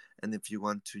it, and if you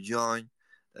want to join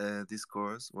this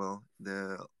course, well,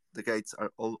 the gates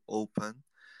are all open.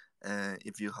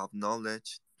 If you have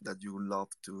knowledge that you would love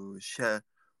to share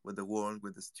with the world,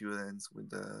 with the students, with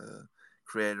the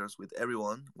creators, with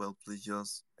everyone, well, please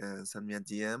just send me a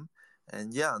DM,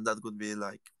 and yeah, that would be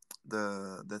like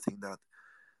the thing that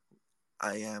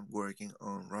I am working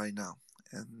on right now.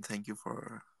 And thank you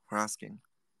for asking.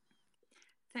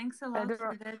 Thanks a lot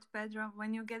for that, Pedro.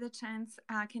 When you get a chance,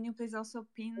 can you please also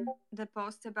pin the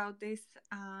post about this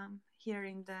here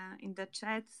in the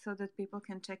chat so that people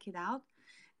can check it out?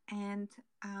 And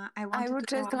I would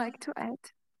just like to add,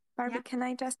 Barbie, Yeah. can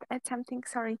I just add something?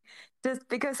 Sorry, just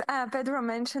because Pedro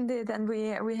mentioned it and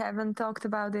we haven't talked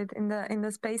about it in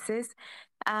the spaces.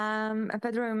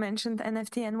 Pedro mentioned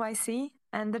NFT NYC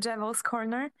and the Jevels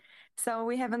Corner. So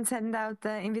we haven't sent out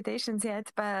the invitations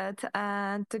yet, but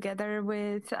together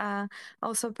with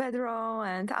also Pedro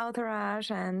and Altaraj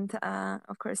and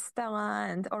of course Stella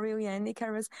and Aurelia and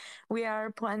Icarus, we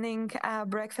are planning a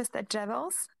breakfast at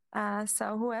Jevels.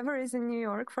 So whoever is in New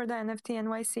York for the NFT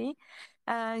NYC,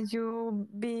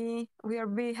 we are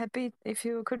be happy if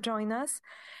you could join us.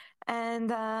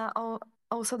 And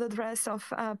also the dress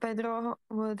of Pedro,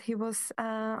 what he was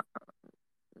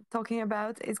talking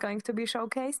about, is going to be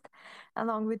showcased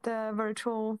along with the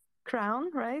virtual crown,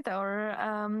 right? Or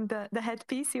the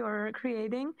headpiece you're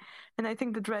creating. And I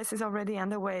think the dress is already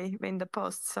underway in the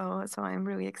post. So I'm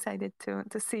really excited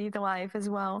to see the live as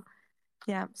well.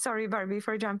 Yeah, sorry, Barbie,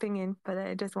 for jumping in, but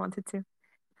I just wanted to.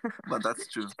 But that's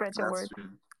true. Spread the word.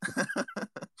 True.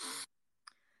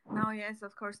 No, yes,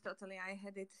 of course, totally. I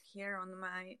had it here on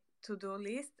my to-do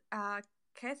list.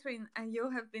 Catherine, you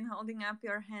have been holding up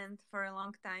your hand for a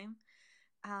long time.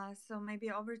 So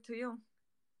maybe over to you.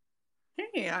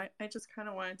 Hey, I just kind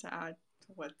of wanted to add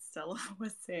to what Stella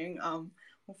was saying.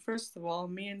 Well, first of all,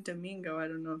 me and Domingo, I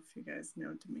don't know if you guys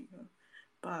know Domingo,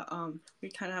 but we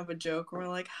kind of have a joke where we're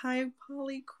like, "Hi,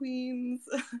 Poly Queens."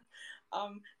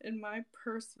 In my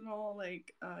personal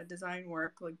design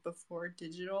work, like before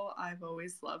digital, I've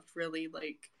always loved really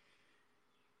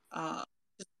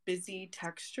just busy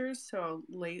textures. So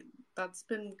that's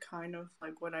been kind of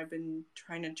like what I've been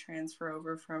trying to transfer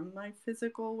over from my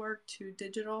physical work to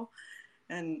digital,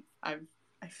 and I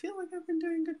feel like I've been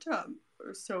doing a good job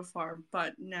so far.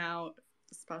 But now,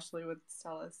 especially with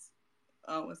Stella's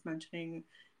was mentioning,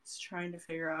 is trying to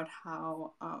figure out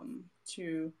how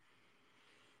to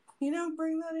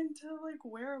bring that into like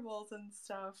wearables and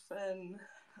stuff. And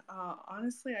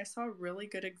honestly, I saw a really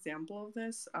good example of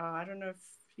this. I don't know if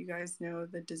you guys know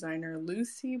the designer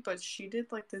Lucy, but she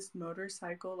did like this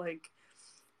motorcycle, like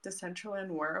Decentraland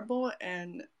wearable,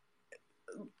 and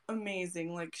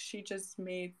amazing. Like she just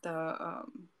made the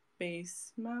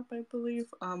base map, I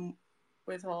believe,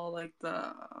 with all like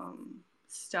the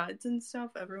studs and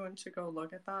stuff. Everyone should go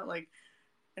look at that.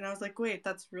 And I was like, wait,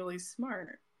 that's really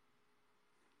smart.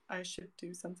 I should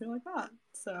do something like that.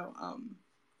 So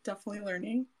definitely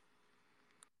learning.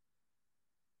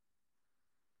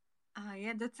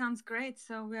 Yeah, that sounds great.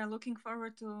 So we are looking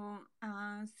forward to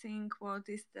seeing what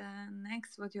is the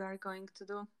next, what you are going to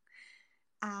do.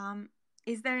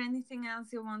 Is there anything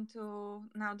else you want to,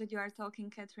 now that you are talking,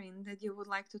 Catherine, that you would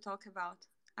like to talk about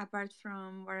apart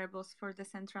from wearables for the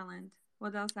Central End?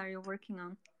 What else are you working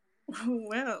on?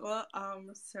 Well,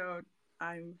 so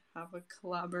I have a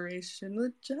collaboration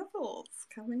with Jevels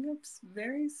coming up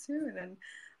very soon, and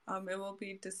it will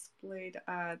be displayed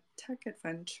at Tech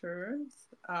Adventures.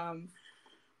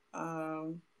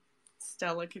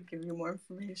 Stella could give you more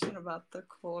information about the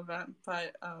cool event,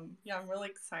 but yeah, I'm really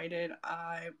excited.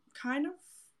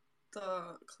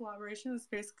 The collaboration is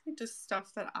basically just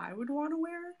stuff that I would want to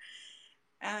wear,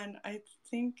 and I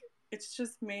think it's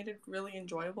just made it really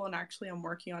enjoyable, and actually I'm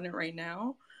working on it right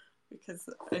now because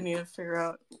I need to figure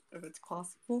out if it's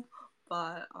possible.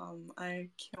 But I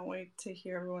can't wait to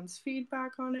hear everyone's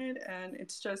feedback on it, and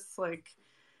it's just like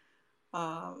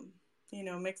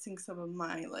mixing some of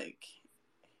my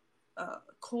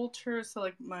culture, so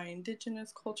like my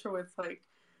indigenous culture with like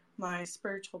my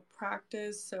spiritual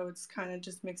practice, so it's kind of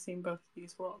just mixing both of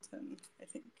these worlds, and I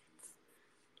think it's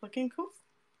looking cool.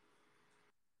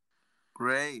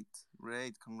 Great.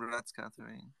 Congrats,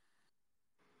 Catherine.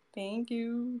 Thank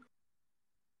you.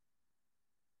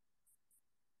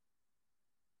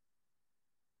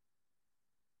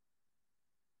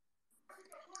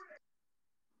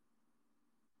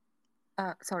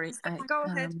 Sorry. Go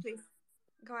ahead, please.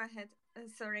 Go ahead.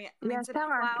 Sorry, yeah, it's a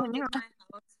Stella, cloud can in you? my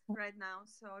house right now,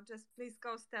 so just please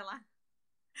go, Stella.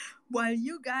 While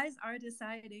you guys are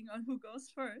deciding on who goes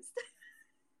first.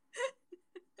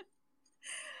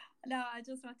 No, I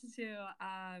just wanted to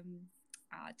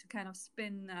kind of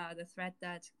spin the thread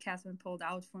that Catherine pulled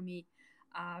out for me,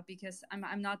 because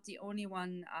I'm not the only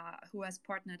one who has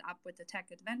partnered up with the Tech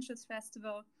Adventures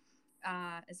Festival.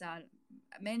 There's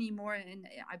many more,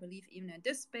 I believe, even in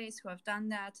this space who have done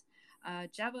that.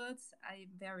 Jevels, I'm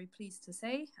very pleased to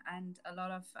say, and a lot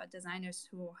of designers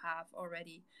who have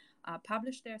already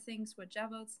published their things with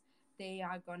Jevels. They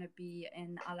are going to be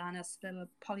in Alana's little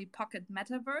Polly Pocket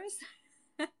Metaverse.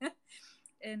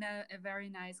 In a very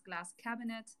nice glass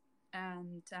cabinet,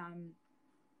 and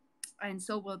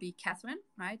so will be Catherine,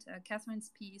 right?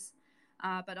 Catherine's piece,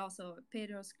 but also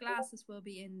Pedro's glasses will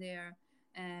be in there,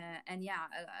 and yeah,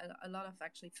 a lot of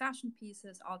actually fashion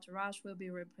pieces. Entourage will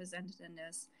be represented in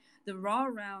this. The Raw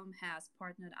Realm has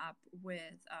partnered up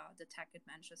with the Tech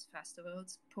Adventures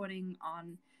Festivals, putting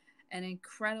on an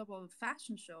incredible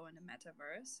fashion show in the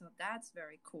metaverse, so that's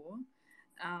very cool.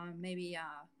 Maybe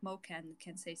Mo can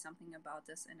say something about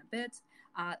this in a bit.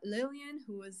 Lillian,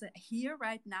 who is here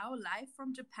right now, live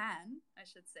from Japan, I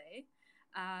should say,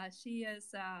 she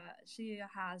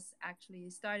has actually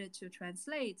started to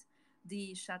translate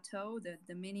the chateau,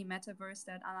 the mini metaverse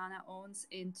that Alana owns,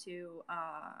 into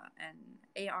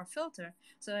an AR filter,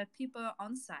 so that people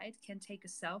on site can take a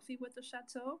selfie with the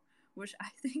chateau, which I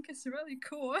think is really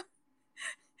cool.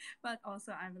 But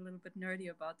also, I'm a little bit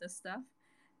nerdy about this stuff.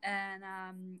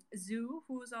 And Zoo,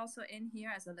 who's also in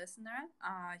here as a listener,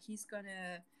 he's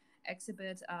gonna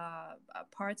exhibit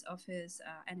parts of his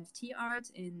NFT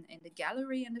art in the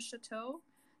gallery in the chateau,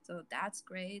 so that's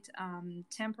great.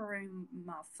 Temporary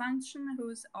Malfunction,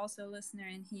 who's also a listener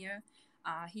in here,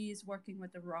 he's working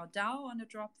with the Raw DAO on the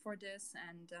drop for this,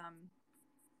 and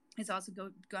he's also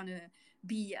gonna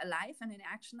be alive and in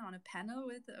action on a panel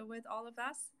with all of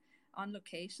us on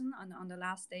location on the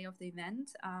last day of the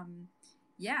event.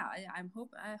 Yeah, I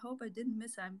hope I didn't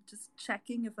miss. I'm just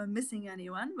checking if I'm missing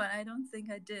anyone, but I don't think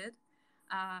I did.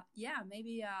 Yeah,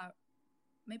 maybe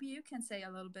you can say a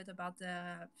little bit about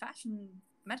the fashion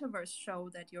metaverse show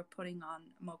that you're putting on,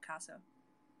 Mocaso.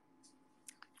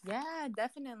 Yeah,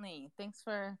 definitely. Thanks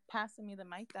for passing me the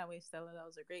mic that way, Stella. That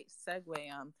was a great segue.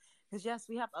 Because yes,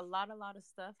 we have a lot of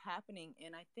stuff happening,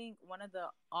 and I think one of the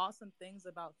awesome things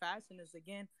about fashion is,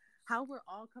 again, how we're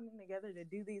all coming together to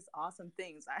do these awesome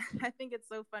things. I think it's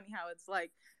so funny how it's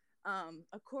like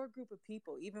a core group of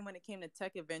people. Even when it came to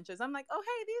Tech Adventures, I'm like, oh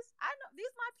hey, I know these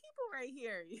my people right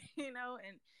here,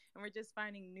 and we're just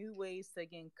finding new ways to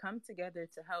again come together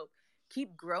to help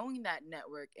keep growing that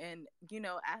network. And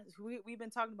as we've been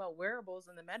talking about wearables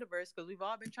in the metaverse, because we've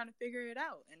all been trying to figure it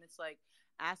out, and it's like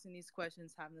asking these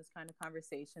questions, having this kind of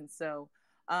conversation. So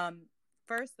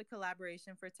first, the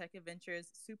collaboration for Tech Adventures,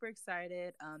 super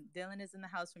excited. Dylan is in the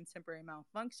house from Temporary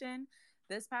Malfunction.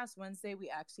 This past Wednesday, we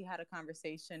actually had a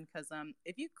conversation because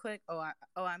if you click,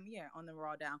 I'm here on the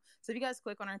Raw Down. So if you guys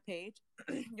click on our page,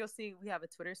 you'll see we have a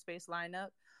Twitter space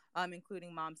lineup.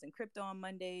 including Moms in Crypto on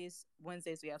Mondays.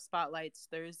 Wednesdays, we have spotlights.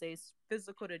 Thursdays,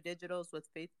 physical to digitals with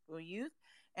faithful youth.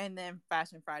 And then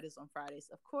Fashion Fridays on Fridays,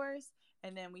 of course.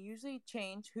 And then we usually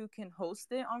change who can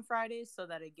host it on Fridays so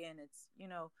that, again, it's,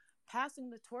 passing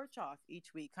the torch off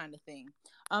each week kind of thing.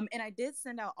 And I did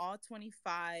send out all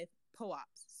 25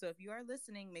 POAPs. So if you are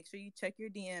listening, make sure you check your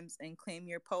DMs and claim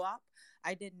your POAP.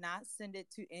 I did not send it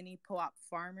to any POAP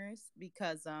farmers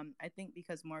because I think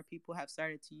because more people have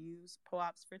started to use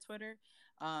POAPs for Twitter,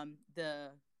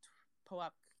 the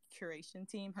POAP curation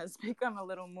team has become a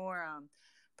little more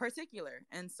particular.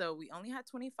 And so we only had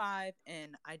 25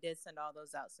 and I did send all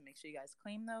those out. So make sure you guys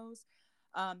claim those.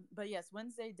 But yes,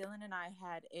 Wednesday, Dylan and I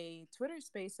had a Twitter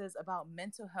Spaces about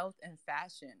mental health and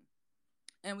fashion.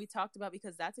 And we talked about,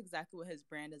 because that's exactly what his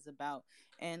brand is about.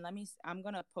 And I'm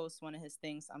going to post one of his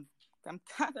things. I'm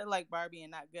kind of like Barbie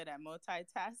and not good at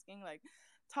multitasking, like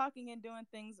talking and doing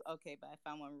things. Okay, but I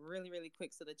found one really, really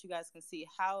quick so that you guys can see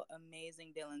how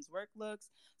amazing Dylan's work looks.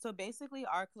 So basically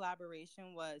our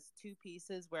collaboration was 2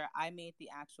 pieces where I made the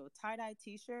actual tie-dye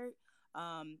t-shirt.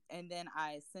 And then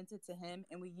I sent it to him,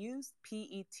 and we used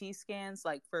PET scans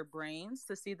like for brains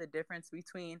to see the difference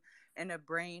between a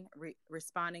brain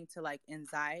responding to like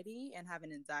anxiety and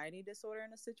having anxiety disorder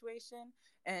in a situation,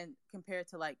 and compared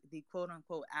to like the quote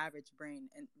unquote average brain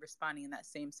and responding in that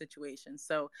same situation.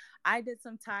 So I did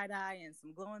some tie-dye and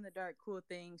some glow in the dark cool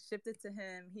things, shipped it to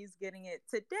him. He's getting it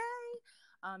today.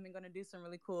 I'm going to do some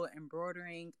really cool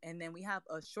embroidering. And then we have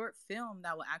a short film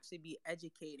that will actually be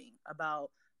educating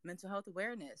about mental health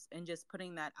awareness and just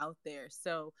putting that out there.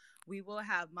 So we will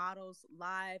have models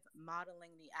live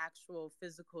modeling the actual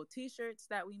physical t-shirts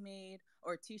that we made,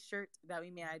 or t-shirt that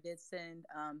we made. I did send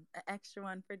an extra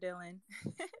one for Dylan.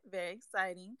 Very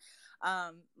exciting.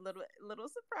 Little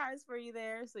surprise for you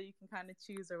there, so you can kind of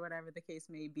choose, or whatever the case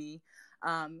may be.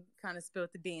 Kind of spilled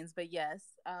the beans, but yes.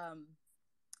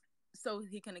 So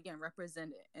he can again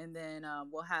represent it, and then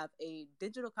we'll have a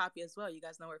digital copy as well. You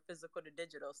guys know we're physical to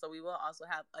digital, so we will also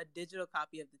have a digital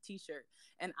copy of the t-shirt.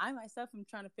 And I myself am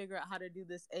trying to figure out how to do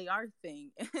this AR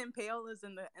thing. And Paola's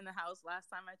in the house. Last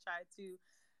time I tried to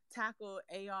tackle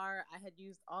AR, I had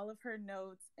used all of her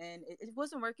notes and it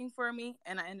wasn't working for me,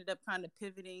 and I ended up kind of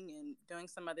pivoting and doing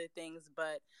some other things.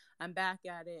 But I'm back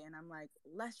at it, and I'm like,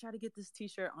 let's try to get this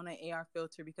t-shirt on an AR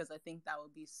filter, because I think that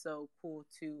would be so cool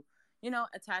to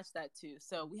attach that to.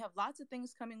 So we have lots of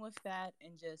things coming with that,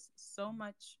 and just so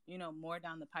much, more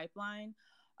down the pipeline.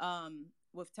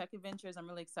 With Tech Adventures, I'm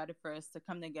really excited for us to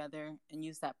come together and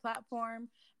use that platform.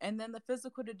 And then the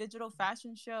physical to digital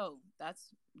fashion show, that's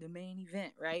the main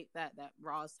event, right? That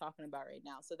Raw is talking about right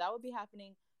now. So that will be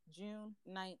happening June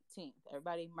 19th.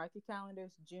 Everybody mark your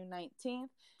calendars, June 19th.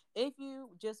 If you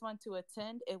just want to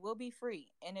attend, it will be free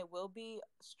and it will be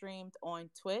streamed on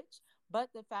Twitch. But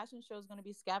the fashion show is going to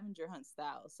be scavenger hunt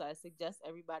style. So I suggest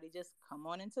everybody just come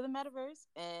on into the metaverse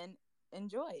and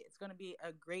enjoy. It's going to be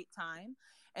a great time.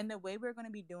 And the way we're going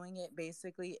to be doing it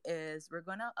basically is we're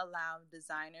going to allow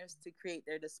designers to create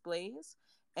their displays.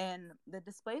 And the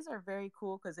displays are very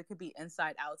cool because it could be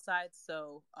inside, outside.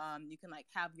 So you can like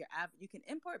have you can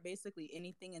import basically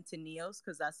anything into Neos,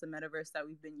 because that's the metaverse that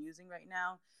we've been using right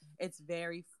now. It's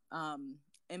very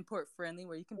import friendly,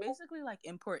 where you can basically like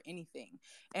import anything.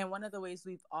 And one of the ways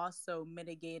we've also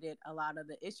mitigated a lot of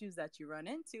the issues that you run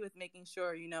into with making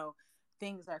sure,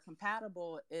 things are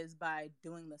compatible, is by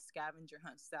doing the scavenger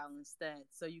hunt style instead.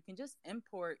 So you can just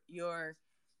import your,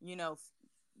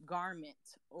 garment,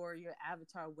 or your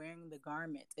avatar wearing the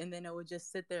garment, and then it will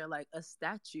just sit there like a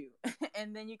statue.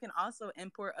 And then you can also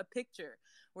import a picture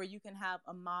where you can have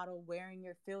a model wearing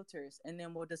your filters, and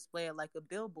then we'll display it like a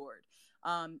billboard.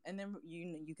 And then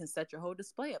you can set your whole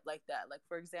display up like that. Like,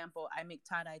 for example, I make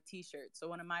tie-dye t-shirts, so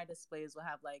one of my displays will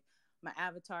have like my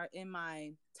avatar in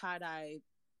my tie-dye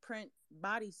print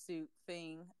bodysuit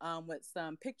thing, with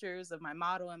some pictures of my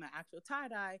model and my actual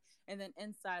tie-dye. And then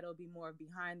inside it'll be more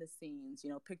behind the scenes,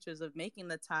 pictures of making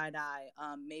the tie-dye.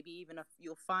 Maybe even if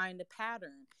you'll find a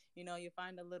pattern, you'll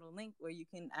find a little link where you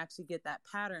can actually get that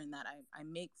pattern that I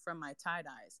make from my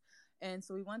tie-dyes. And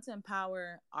so we want to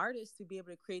empower artists to be able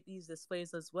to create these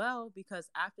displays as well, because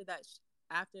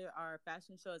after our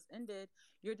fashion show has ended,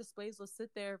 your displays will sit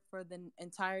there for the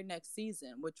entire next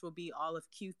season, which will be all of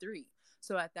Q3.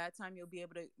 So at that time, you'll be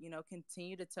able to,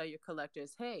 continue to tell your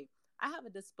collectors, hey, I have a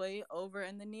display over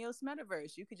in the Neos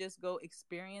Metaverse. You could just go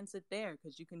experience it there,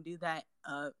 because you can do that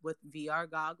with VR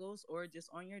goggles or just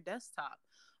on your desktop.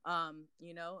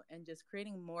 and just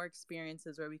creating more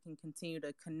experiences where we can continue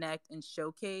to connect and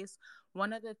showcase.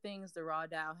 One of the things the Raw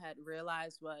DAO had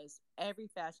realized was every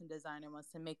fashion designer wants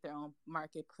to make their own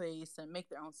marketplace and make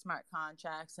their own smart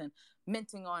contracts and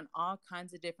minting on all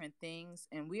kinds of different things.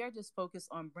 And we are just focused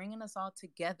on bringing us all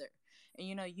together.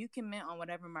 And, you can mint on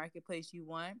whatever marketplace you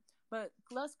want, but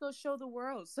let's go show the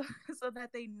world so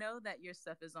that they know that your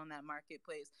stuff is on that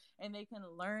marketplace and they can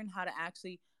learn how to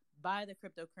actually buy the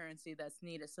cryptocurrency that's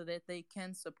needed so that they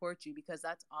can support you, because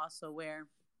that's also where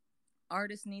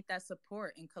artists need that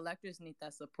support and collectors need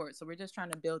that support. So we're just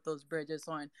trying to build those bridges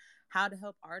on how to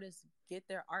help artists get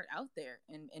their art out there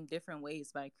in different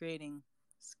ways by creating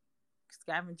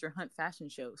scavenger hunt fashion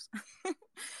shows.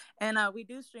 And we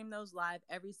do stream those live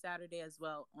every Saturday as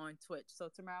well on Twitch. So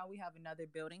tomorrow we have another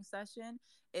building session.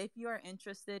 If you are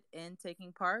interested in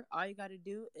taking part, all you got to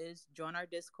do is join our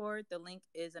Discord. The link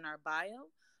is in our bio.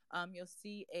 You'll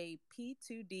see a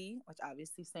P2D, which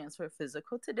obviously stands for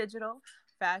physical to digital,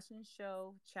 fashion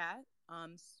show chat.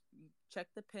 Check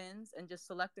the pins and just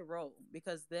select a role,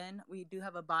 because then we do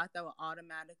have a bot that will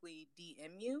automatically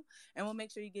DM you, and we'll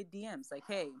make sure you get DMs like,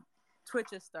 hey,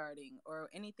 Twitch is starting, or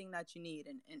anything that you need,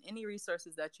 and any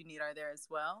resources that you need are there as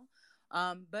well.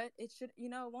 But it should,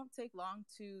 it won't take long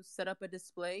to set up a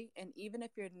display. And even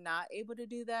if you're not able to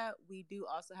do that, we do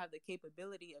also have the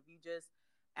capability of you just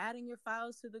adding your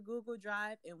files to the Google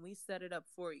Drive and we set it up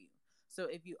for you. So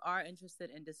if you are interested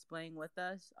in displaying with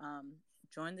us,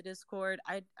 join the Discord.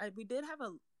 We did have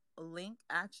a link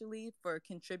actually for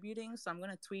contributing, so I'm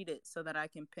going to tweet it so that I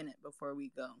can pin it before we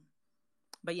go.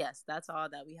 But yes, that's all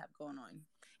that we have going on.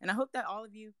 And I hope that all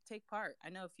of you take part. I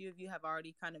know a few of you have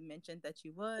already kind of mentioned that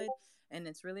you would, and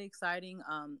it's really exciting.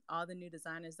 All the new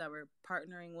designers that we're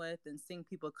partnering with and seeing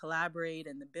people collaborate,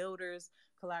 and the builders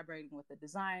collaborating with the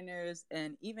designers,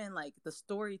 and even like the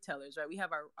storytellers, right? We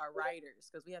have our writers,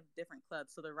 because we have different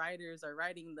clubs. So the writers are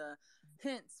writing the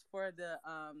hints for the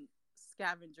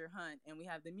scavenger hunt, and we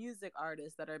have the music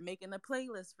artists that are making the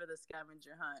playlist for the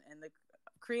scavenger hunt, and the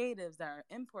creatives that are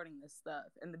importing this stuff,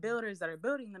 and the builders that are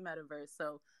building the metaverse.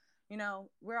 So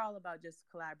we're all about just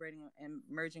collaborating and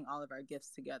merging all of our gifts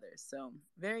together. So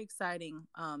very exciting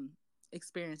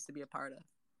experience to be a part of.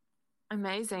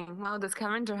 Amazing. Wow, the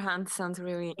scavenger hunt sounds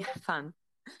really fun.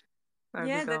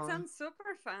 Yeah, that sounds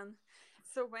super fun.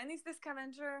 So when is the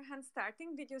scavenger hunt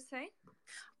starting, did you say?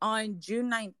 On June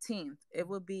 19th. It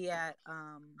will be at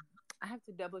I have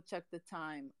to double check the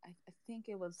time. I think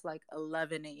it was like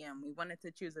 11 a.m. We wanted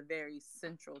to choose a very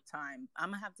central time. I'm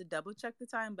going to have to double check the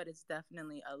time, but it's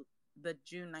definitely the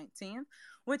June 19th,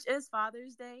 which is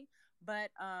Father's Day.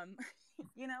 But,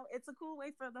 it's a cool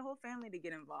way for the whole family to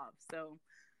get involved. So,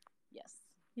 yes.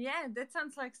 Yeah, that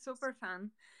sounds like super fun.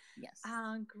 Yes.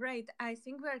 Great. I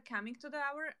think we're coming to the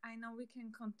hour. I know we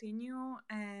can continue,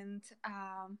 and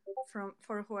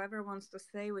for whoever wants to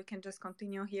stay, we can just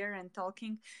continue here and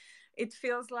talking. It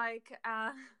feels like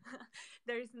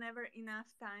there is never enough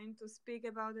time to speak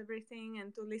about everything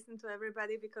and to listen to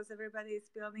everybody, because everybody is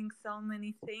building so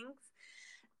many things.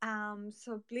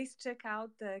 So please check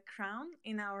out the crown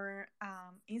in our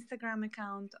Instagram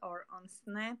account or on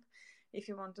Snap if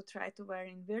you want to try to wear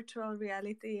in virtual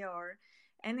reality, or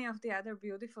any of the other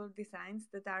beautiful designs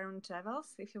that are on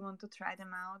Jevels, if you want to try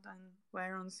them out and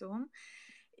wear on Zoom.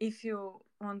 If you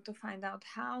want to find out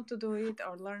how to do it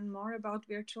or learn more about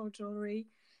virtual jewelry,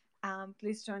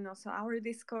 please join also our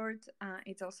Discord.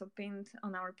 It's also pinned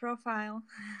on our profile.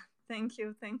 Thank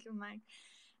you, Mike.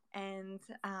 And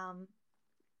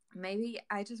maybe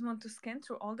I just want to scan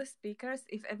through all the speakers.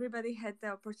 If everybody had the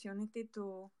opportunity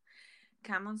to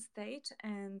come on stage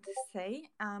and say,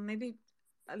 maybe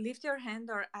lift your hand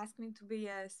or ask me to be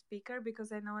a speaker,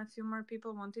 because I know a few more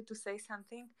people wanted to say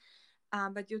something.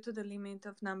 But due to the limit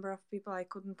of number of people, I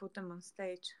couldn't put them on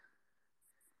stage.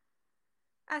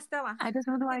 Stella. I just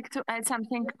would like to add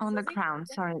something on the crown,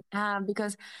 sorry,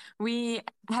 because we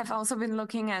have also been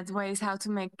looking at ways how to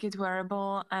make it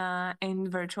wearable in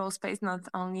virtual space, not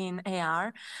only in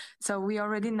AR. So we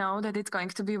already know that it's going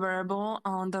to be wearable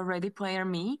on the Ready Player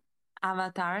Me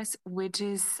avatars, which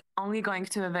is only going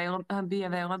to be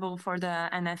available for the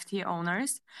NFT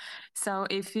owners. So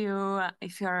if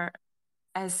you're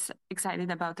as excited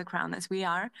about the crown as we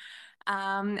are,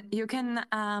 you can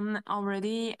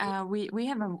already, we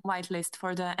have a whitelist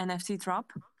for the NFT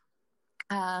drop.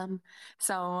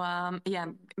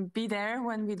 Be there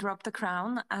when we drop the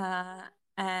crown.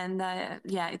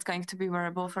 It's going to be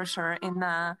wearable for sure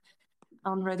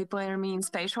on Ready Player Me in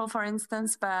Spatial, for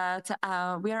instance. But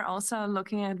we are also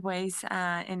looking at ways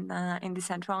in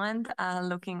Decentraland,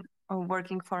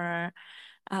 working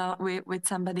with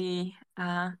somebody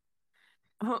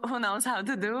who knows how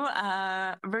to do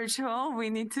virtual, we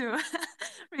need to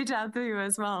reach out to you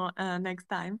as well next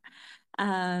time.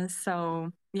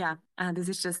 So yeah, this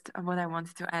is just what I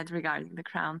wanted to add regarding the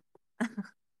crown.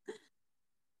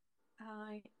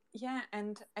 Yeah,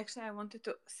 and actually I wanted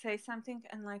to say something,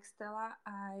 and like Stella,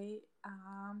 I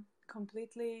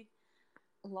completely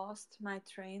lost my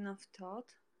train of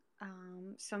thought.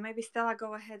 So maybe Stella,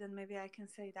 go ahead, and maybe I can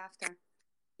say it after.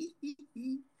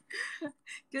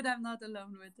 Good, I'm not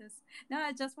alone with this. No,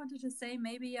 I just wanted to say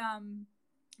maybe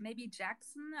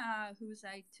Jackson, who's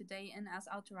like today in as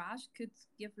Entourage, could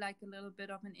give like a little bit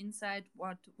of an insight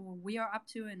what we are up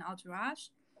to in Entourage.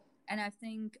 And I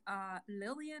think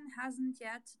Lillian hasn't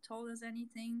yet told us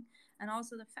anything, and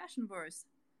also the Fashionverse.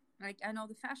 Like, I know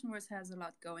the Fashionverse has a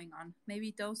lot going on.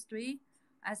 Maybe those three,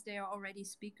 as they are already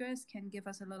speakers, can give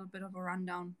us a little bit of a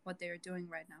rundown what they are doing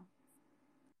right now.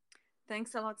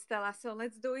 Thanks a lot, Stella. So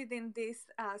let's do it in this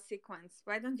sequence.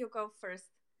 Why don't you go first,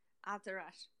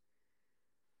 Atarash?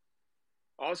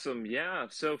 Awesome. Yeah.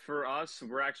 So for us,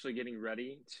 we're actually getting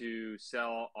ready to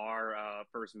sell our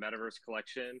first Metaverse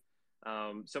collection.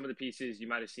 Some of the pieces you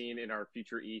might have seen in our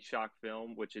Future eShock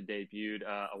film, which had debuted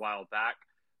a while back,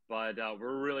 but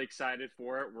we're really excited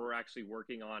for it. We're actually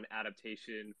working on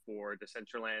adaptation for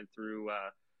Decentraland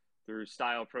through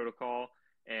Style Protocol,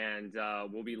 and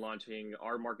we'll be launching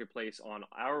our marketplace on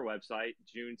our website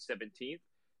June 17th.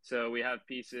 So we have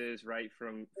pieces right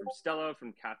from Stella,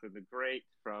 from Catherine the Great,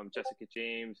 from Jessica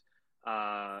James,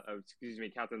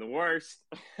 Catherine the Worst.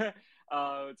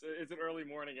 It's an early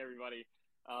morning, everybody.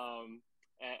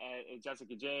 And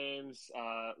Jessica James,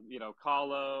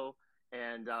 Kahlo,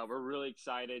 and we're really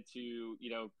excited to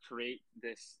create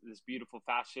this beautiful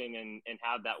fashion and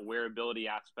have that wearability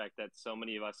aspect that so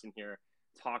many of us in here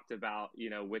talked about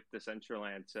with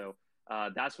Decentraland. So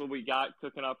that's what we got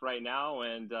cooking up right now,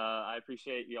 and I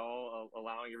appreciate y'all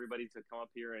allowing everybody to come up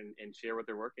here and share what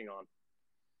they're working on.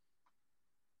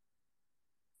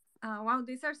 Wow,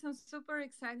 these are some super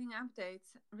exciting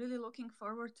updates. Really looking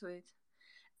forward to it.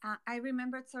 I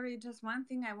remembered, sorry, just one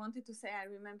thing I wanted to say. I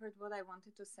remembered what I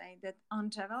wanted to say, that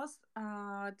on Jevels,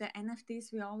 the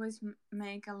NFTs, we always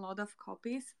make a lot of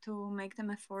copies to make them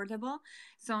affordable.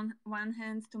 So on one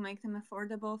hand, to make them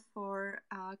affordable for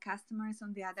customers,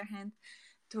 on the other hand,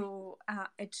 to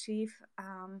achieve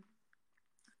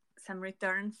some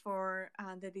return for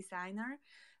the designer.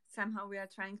 Somehow we are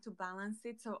trying to balance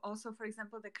it. So also, for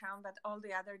example, the crown, but all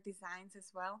the other designs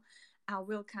as well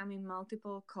will come in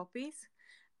multiple copies.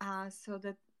 So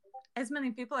that as many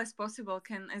people as possible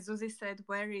can, as Susie said,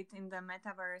 wear it in the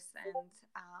metaverse and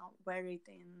wear it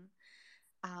in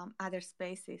other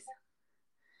spaces.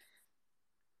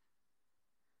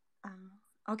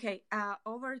 Okay,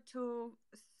 over to,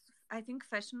 I think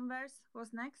Fashionverse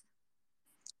was next.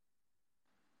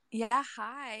 Yeah,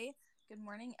 hi. Good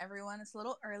morning, everyone. It's a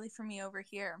little early for me over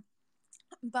here.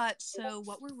 But so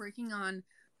what we're working on,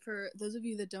 for those of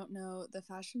you that don't know, the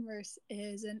Fashionverse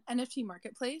is an NFT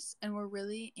marketplace, and we're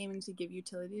really aiming to give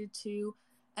utility to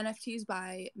NFTs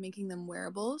by making them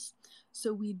wearables.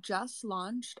 So we just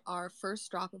launched our first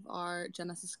drop of our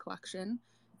Genesis collection.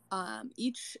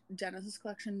 Each Genesis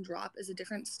collection drop is a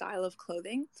different style of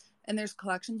clothing, and there's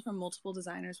collections from multiple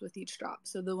designers with each drop.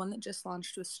 So the one that just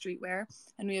launched was streetwear,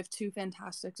 and we have two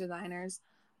fantastic designers.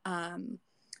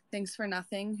 Thanks for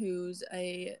Nothing, who's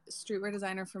a streetwear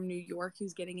designer from New York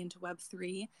who's getting into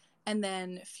Web3, and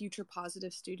then Future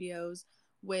Positive Studios,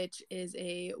 which is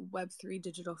a Web3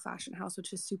 digital fashion house,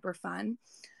 which is super fun.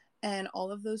 And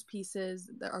all of those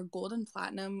pieces that are gold and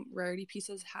platinum rarity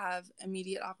pieces have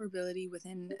immediate operability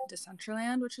within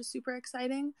Decentraland, which is super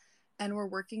exciting. And we're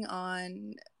working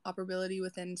on operability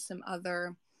within some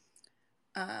other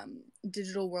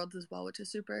digital worlds as well, which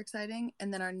is super exciting.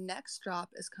 And then our next drop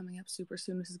is coming up super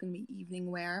soon. This is going to be evening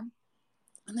wear.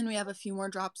 And then we have a few more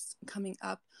drops coming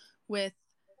up with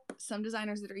some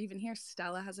designers that are even here.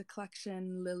 Stella has a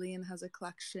collection, Lillian has a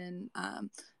collection,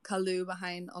 Kalu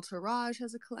behind Entourage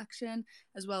has a collection,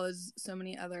 as well as so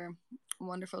many other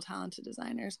wonderful, talented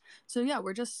designers. So yeah,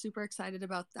 we're just super excited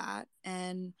about that,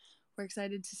 and we're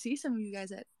excited to see some of you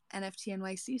guys at NFT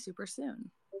NYC super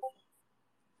soon.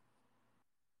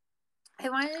 I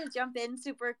wanted to jump in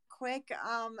super quick.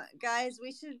 Guys,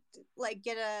 we should like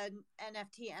get a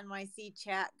NFT NYC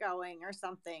chat going or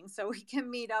something so we can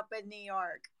meet up in New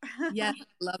York. Yeah,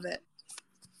 love it.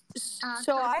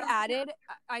 So I added,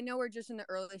 I know we're just in the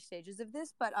early stages of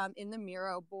this, but in the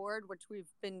Miro board, which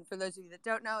we've been, for those of you that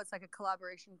don't know, it's like a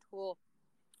collaboration tool.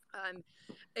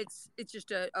 It's just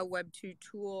a Web2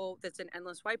 tool that's an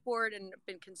endless whiteboard, and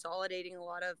been consolidating a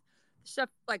lot of stuff,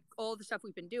 like all the stuff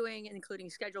we've been doing, including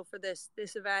schedule for this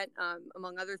event,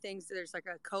 among other things. There's like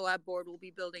a collab board we'll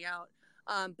be building out.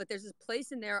 But there's this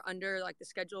place in there under like the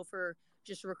schedule for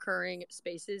just recurring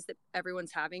spaces that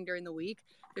everyone's having during the week.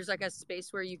 There's like a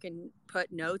space where you can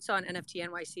put notes on NFT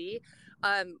NYC.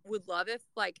 Would love if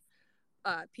like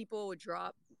people would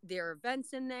drop their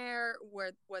events in there,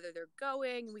 whether they're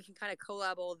going. We can kind of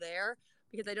collab all there,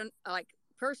 because I don't like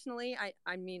personally.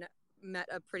 I mean, met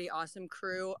a pretty awesome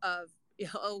crew of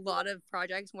a lot of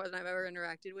projects, more than I've ever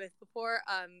interacted with before.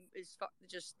 Is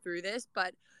just through this,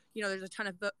 but there's a ton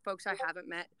of folks I haven't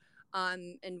met.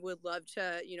 And would love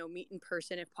to, meet in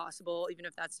person if possible, even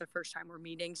if that's the first time we're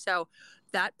meeting. So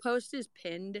that post is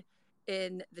pinned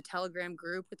in the Telegram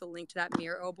group with a link to that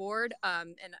Miro board.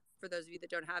 And for those of you that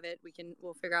don't have it,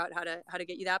 we'll figure out how to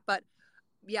get you that. But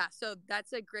yeah, so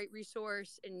that's a great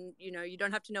resource, and you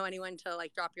don't have to know anyone to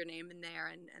like drop your name in there,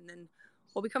 and then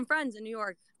we'll become friends in New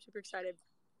York. Super excited.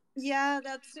 Yeah,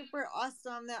 that's super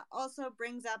awesome. That also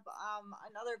brings up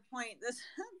another point.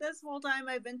 This whole time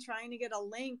I've been trying to get a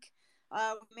link.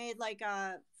 We made like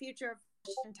a future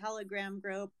fashion Telegram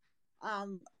group,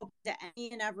 open to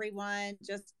any and everyone,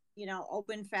 just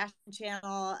open fashion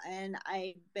channel, and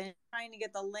I've been trying to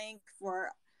get the link for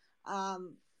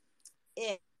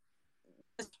it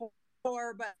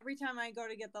but every time I go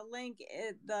to get the link,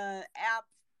 the app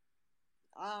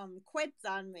quits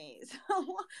on me.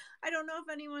 So I don't know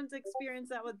if anyone's experienced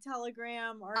that with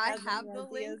Telegram or I has have any the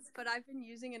ideas. link, but I've been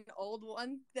using an old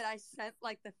one that I sent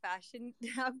like the fashion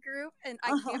tab group, and I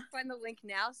can't find the link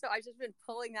now. So I've just been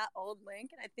pulling that old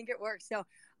link, and I think it works. So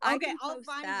I'll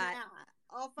find that.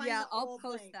 I'll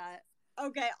post link. that.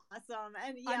 Okay, awesome.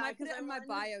 And yeah, I might put it in my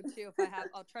bio too if I have.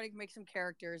 I'll try to make some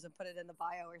characters and put it in the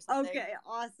bio or something. Okay,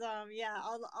 awesome. Yeah,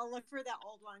 I'll look for that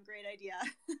old one. Great idea.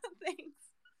 Thanks.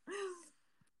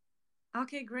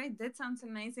 Okay, great. That sounds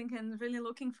amazing, and really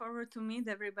looking forward to meet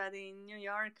everybody in New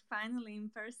York, finally in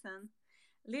person.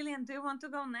 Lillian, do you want to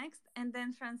go next? And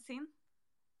then Francine?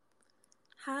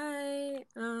 Hi,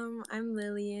 I'm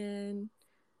Lillian.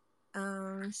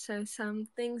 So some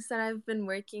things that I've been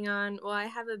working on. Well, I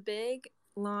have a big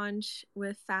launch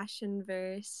with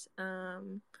Fashionverse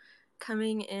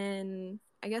coming in,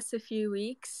 I guess, a few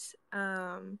weeks.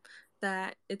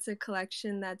 That it's a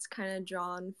collection that's kind of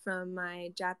drawn from my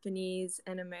Japanese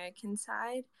and American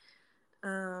side.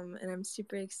 And I'm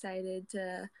super excited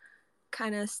to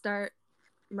kind of start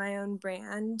my own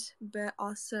brand, but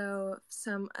also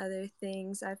some other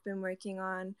things I've been working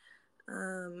on.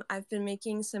 I've been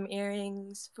making some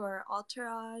earrings for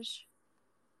Entourage,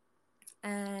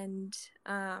 and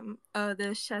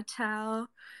the chatelle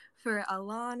for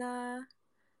Alana,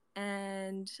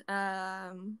 and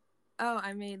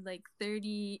I made like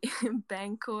 30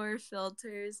 Bancor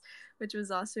filters, which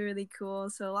was also really cool.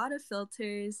 So a lot of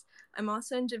filters. I'm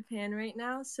also in Japan right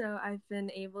now, so I've been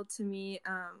able to meet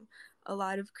a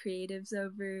lot of creatives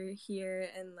over here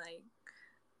and like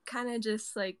kind of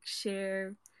just like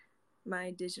share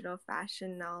my digital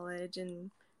fashion knowledge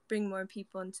and bring more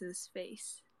people into the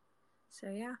space. So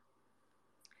yeah.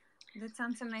 That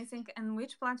sounds amazing. And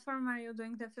which platform are you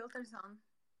doing the filters on?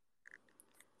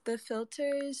 The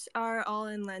filters are all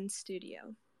in Lens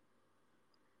Studio.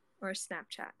 Or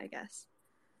Snapchat, I guess.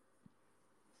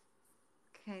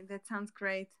 Okay, that sounds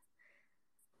great.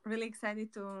 Really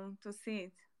excited to see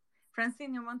it.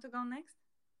 Francine, you want to go next?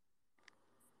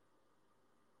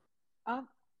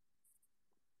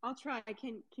 I'll try.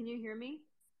 Can you hear me?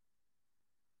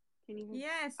 Can you hear me?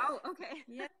 Yes. Oh, okay.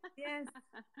 Yes.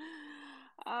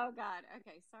 Oh God.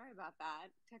 Okay. Sorry about that.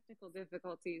 Technical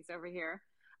difficulties over here.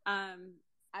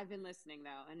 I've been listening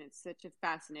though, and it's such a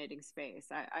fascinating space.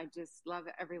 I just love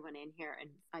everyone in here, and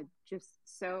I'm just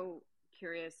so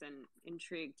curious and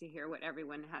intrigued to hear what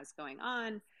everyone has going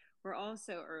on. We're all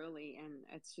so early, and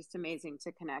it's just amazing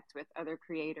to connect with other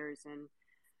creators and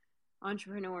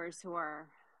entrepreneurs who are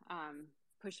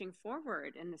pushing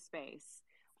forward in the space.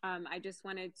 I just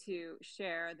wanted to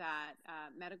share that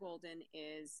MetaGolden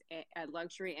is a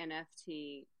luxury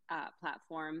NFT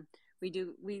platform.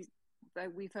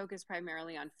 We focus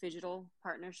primarily on phygital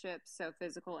partnerships, so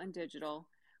physical and digital.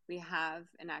 We have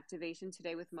an activation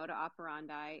today with Moda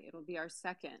Operandi. It'll be our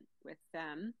second with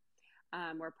them.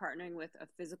 We're partnering with a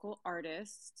physical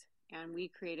artist, and we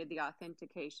created the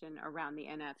authentication around the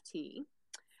NFT.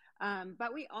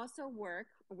 But we also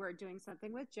we're doing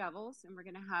something with Jevels, and we're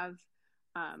going to have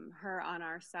her on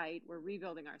our site. We're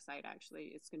rebuilding our site,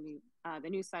 actually. It's going to be, the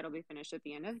new site will be finished at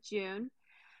the end of June.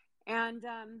 And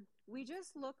we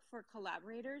just look for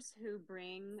collaborators who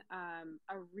bring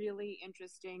a really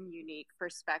interesting, unique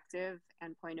perspective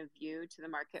and point of view to the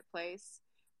marketplace.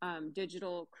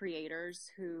 digital creators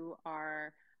who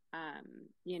are, are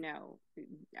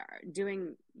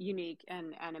doing unique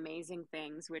and amazing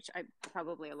things, which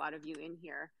probably a lot of you in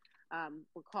here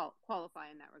will qualify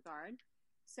in that regard.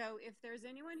 So if there's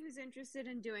anyone who's interested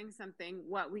in doing something,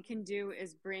 what we can do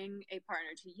is bring a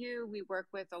partner to you. We work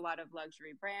with a lot of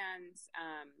luxury brands.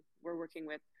 We're working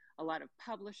with a lot of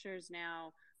publishers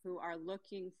now who are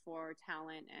looking for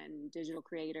talent and digital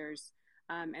creators.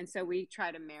 And so we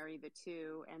try to marry the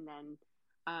two, and then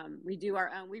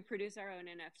we produce our own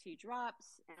NFT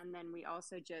drops, and then we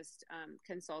also just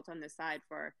consult on the side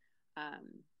for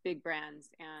big brands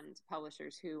and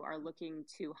publishers who are looking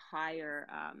to hire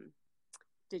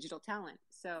digital talent.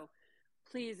 So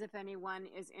please, if anyone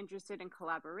is interested in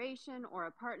collaboration or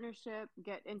a partnership,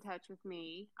 get in touch with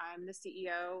me. I'm the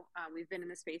CEO. We've been in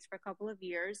the space for a couple of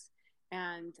years,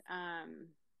 and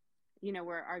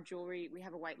we're our jewelry. We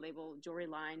have a white label jewelry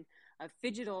line of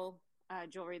phygital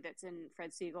jewelry that's in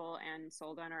Fred Siegel and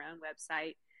sold on our own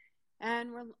website.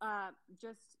 And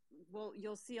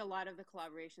you'll see a lot of the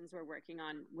collaborations we're working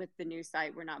on with the new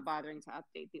site. We're not bothering to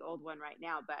update the old one right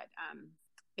now, but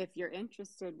if you're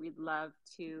interested, we'd love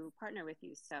to partner with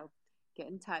you. So get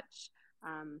in touch.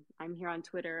 I'm here on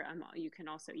Twitter. You can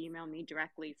also email me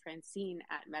directly,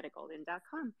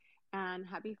 francine@metagolden.com. And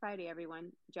happy Friday,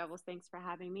 everyone. Jevels, thanks for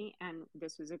having me. And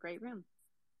this was a great room.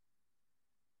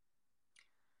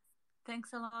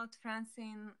 Thanks a lot,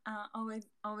 Francine.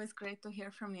 Always great to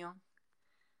hear from you.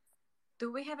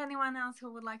 Do we have anyone else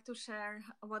who would like to share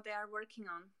what they are working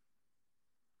on?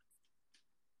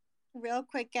 Real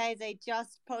quick, guys, I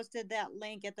just posted that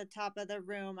link at the top of the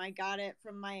room. I got it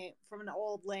from an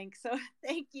old link, so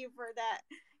thank you for that,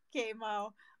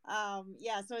 Kmo.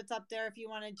 So it's up there if you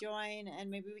want to join, and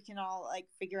maybe we can all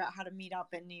figure out how to meet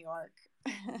up in New York.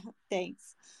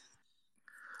 Thanks.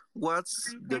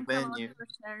 What's the menu? For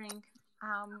sharing.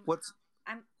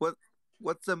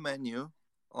 What's the menu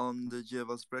on the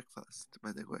Jevels breakfast,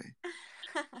 by the way?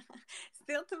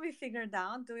 Still to be figured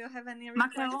out. Do you have any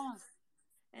requests?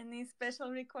 Any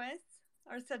special requests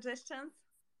or suggestions?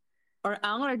 Or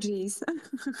allergies?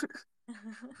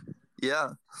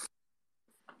 Yeah.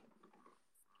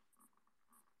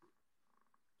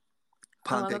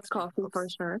 Pancakes, coffee for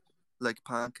sure. Like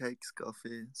pancakes,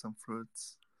 coffee, some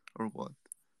fruits, or what?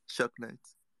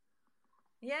 Chocolates.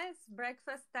 Yes,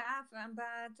 breakfast stuff,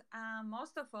 but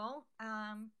most of all,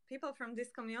 people from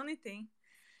this community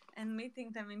and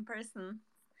meeting them in person.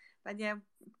 But yeah,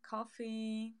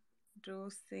 coffee,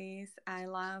 juices. I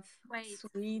love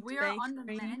sweet we bakery. Are on the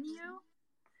menu?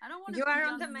 I don't want to You be are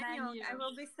on the menu. I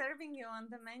will be serving you on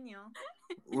the menu.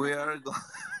 We are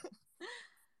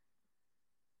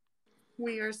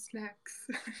We are snacks.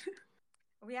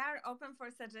 We are open for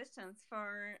suggestions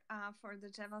for the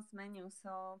Jevels menu.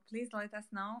 So please let us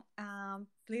know.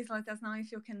 Please let us know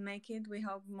if you can make it. We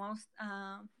hope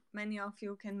many of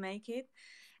you can make it.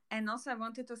 And also I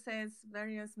wanted to say, as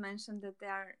various mentioned, that they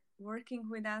are working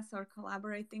with us or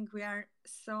collaborating. We are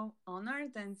so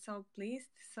honored and so pleased.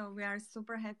 So we are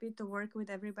super happy to work with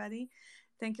everybody.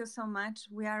 Thank you so much.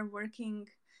 We are working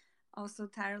also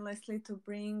tirelessly to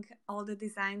bring all the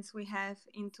designs we have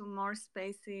into more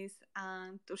spaces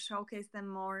and to showcase them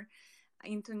more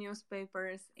into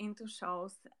newspapers, into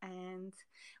shows. And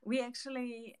we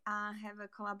actually have a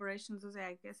collaboration, Susie,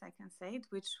 I guess I can say it,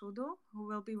 with Shudu, who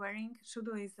will be wearing,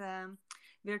 Shudu is a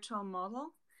virtual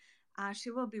model. She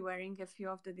will be wearing a few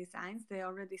of the designs. They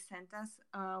already sent us,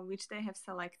 which they have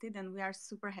selected, and we are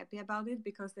super happy about it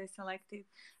because they selected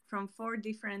from 4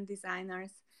 different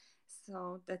designers.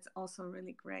 So that's also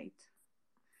really great.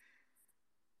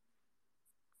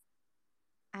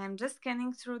 I'm just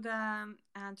scanning through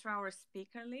through our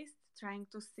speaker list, trying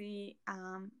to see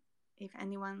if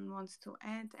anyone wants to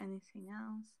add anything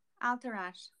else.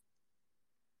 Altarash.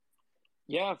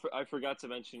 Yeah, I forgot to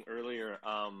mention earlier,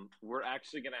 we're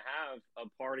actually going to have a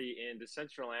party in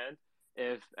Decentraland.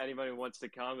 If anybody wants to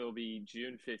come, it will be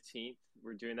June 15th.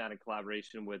 We're doing that in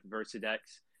collaboration with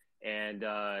Versadex and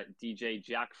DJ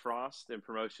Jack Frost in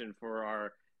promotion for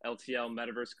our LTL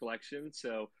Metaverse collection.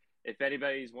 So if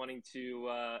anybody's wanting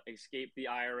to escape the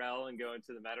IRL and go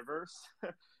into the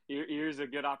Metaverse, here's a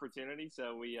good opportunity.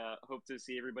 So we hope to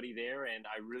see everybody there, and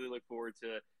I really look forward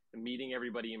to meeting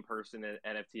everybody in person at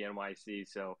NFT NYC.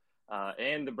 So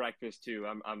and the breakfast too.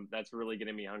 That's really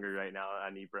getting me hungry right now. I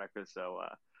need breakfast, so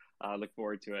look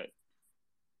forward to it.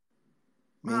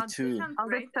 Me too. Sounds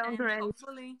great.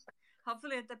 And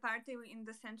hopefully at the party in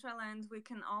the Central End we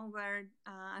can all wear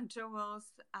jewels.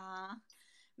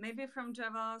 Maybe from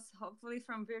Jevels, hopefully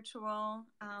from Virtual,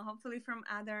 hopefully from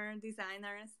other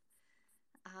designers.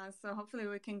 So hopefully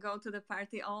we can go to the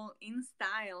party all in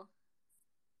style.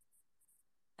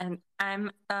 And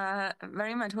I'm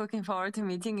very much looking forward to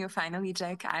meeting you finally,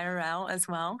 Jack, IRL as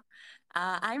well.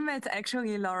 I met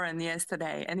actually Lauren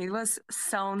yesterday, and it was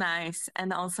so nice.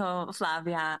 And also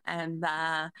Flavia and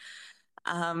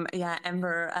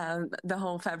Amber, the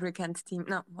whole Fabricant team.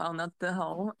 No, well, not the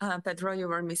whole. Pedro, you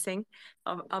were missing,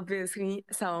 obviously.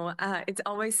 So it's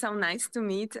always so nice to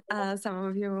meet some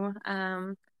of you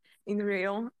in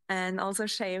real. And also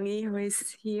Shaylee, who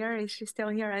is here. Is she still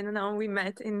here? I don't know. We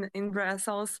met in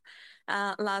Brussels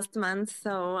last month.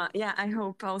 So I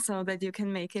hope also that you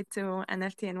can make it to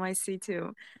NFT NYC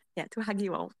to hug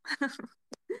you all.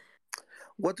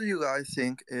 What do you guys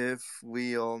think if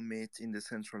we all meet in the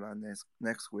Central Land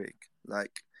next week?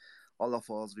 Like all of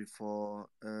us before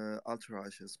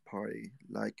Alterage's party.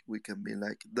 Like we can be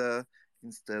like there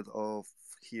instead of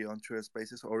here on Twitter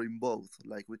Spaces, or in both.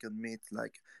 Like we can meet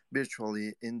like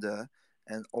virtually in there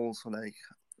and also like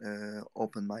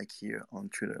open mic here on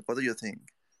Twitter. What do you think?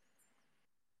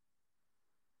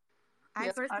 I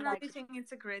Yes, I personally like it. think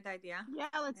it's a great idea. Yeah,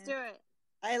 let's do it.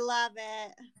 I love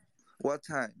it. What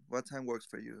time? What time works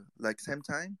for you? Like same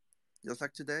time? Just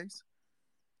like today's?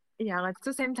 Yeah, let's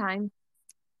do same time.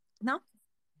 No?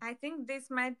 I think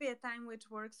this might be a time which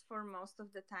works for most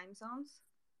of the time zones.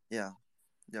 Yeah,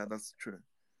 that's true.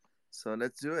 So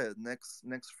let's do it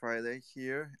next Friday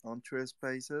here on Twitter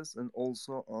Spaces and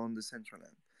also on the Central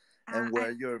End. And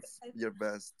wear your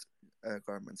best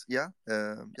garments. Yeah.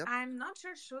 Yep. I'm not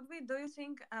sure. Do you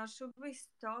think should we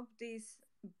stop this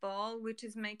ball, which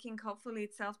is making hopefully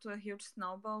itself to a huge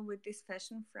snowball with these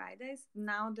Fashion Fridays?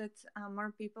 Now that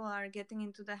more people are getting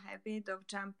into the habit of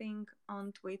jumping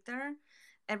on Twitter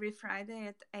every Friday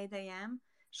at 8 a.m.,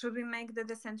 should we make the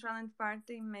Decentraland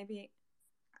party maybe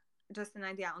just an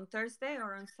idea on Thursday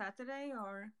or on Saturday?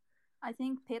 Or I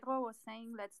think Pedro was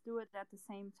saying let's do it at the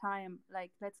same time.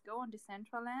 Like let's go on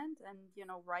Decentraland and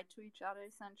write to each other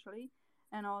essentially,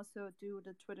 and also do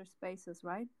the Twitter Spaces,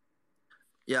 right?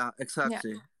 Yeah,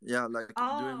 exactly. Yeah, like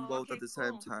doing both okay, at the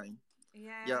same time.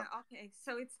 Yeah, okay.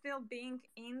 So it's still being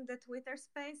in the Twitter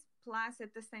space plus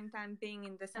at the same time being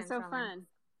in the Central. That's so fun.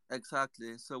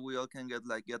 Exactly. So we all can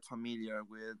get familiar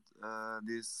with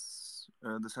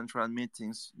the Central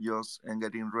meetings just and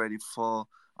getting ready for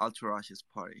Alterage's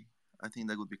party. I think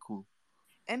that would be cool.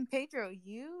 And Pedro,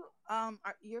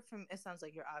 you're from. It sounds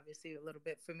like you're obviously a little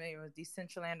bit familiar with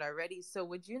Decentraland already. So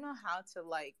would you know how to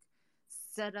like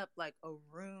set up like a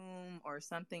room or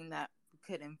something that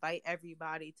could invite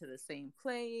everybody to the same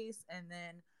place? And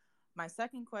then my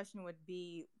second question would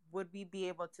be, would we be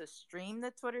able to stream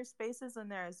the Twitter Spaces in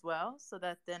there as well, so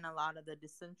that then a lot of the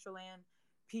Decentraland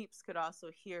peeps could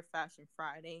also hear Fashion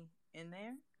Friday in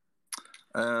there?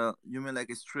 You mean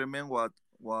like streaming what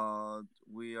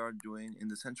we are doing in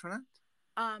the Decentraland?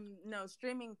 No,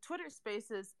 streaming Twitter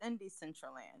Spaces in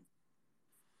Decentraland.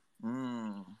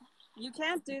 You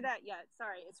can't do that yet.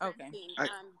 Sorry, it's okay.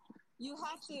 You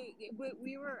have to.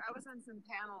 I was on some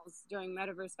panels during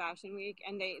Metaverse Fashion Week,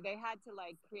 and they had to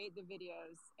like create the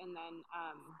videos, and then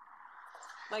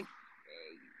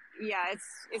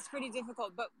it's pretty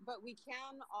difficult. But we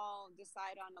can all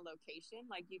decide on a location.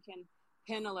 Like you can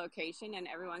pin a location, and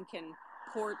everyone can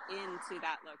port into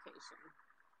that location.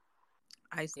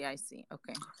 I see.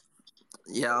 Okay.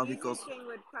 Yeah, the easiest thing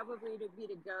would probably be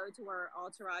to go to where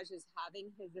Altarage is having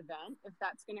his event, if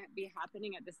that's going to be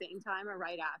happening at the same time or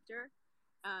right after.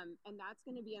 And that's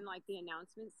going to be in like the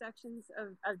announcement sections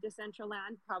of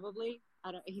Decentraland, probably.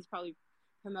 He's probably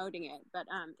promoting it, but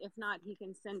if not, he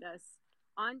can send us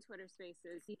on Twitter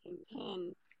Spaces. He can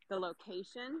pin the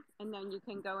location, and then you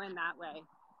can go in that way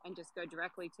and just go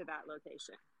directly to that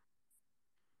location.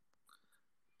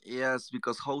 Yes,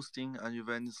 because hosting an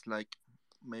event is like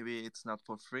maybe it's not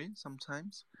for free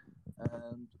sometimes.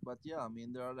 But yeah, I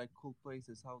mean there are like cool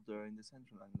places out there in the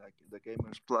Central and like the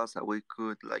Gamers Plaza. We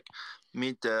could like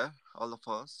meet there, all of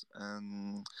us,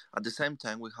 and at the same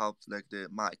time we have like the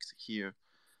mics here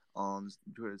on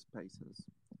Twitter Spaces.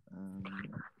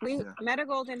 Meta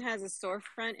Golden has a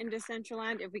storefront in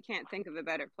Decentraland if we can't think of a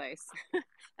better place,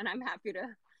 and I'm happy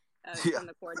to send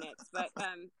the coordinates. But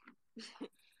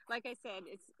like I said,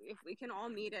 if we can all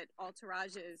meet at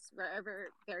Alterage's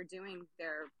wherever they're doing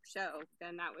their show,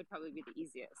 then that would probably be the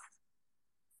easiest.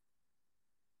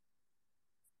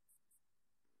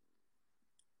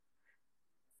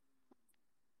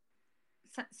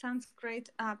 Sounds great.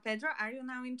 Pedro, are you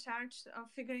now in charge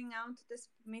of figuring out this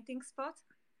meeting spot?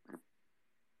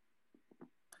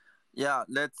 Yeah,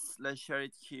 let's share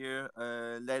it here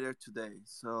later today,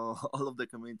 so all of the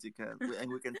community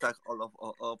we can tag all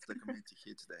of the community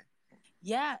here today.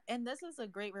 Yeah, and this is a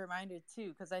great reminder too,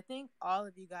 because I think all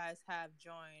of you guys have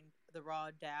joined the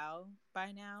Raw DAO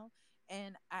by now,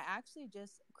 And I actually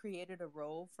just created a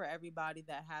role for everybody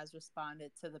that has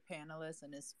responded to the panelists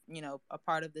and is, a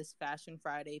part of this Fashion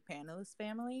Friday panelist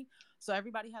family. So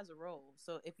everybody has a role.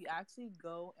 So if you actually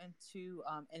go into,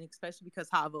 and especially because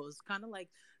Havo is kind of like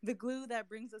the glue that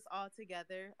brings us all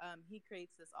together, he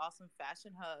creates this awesome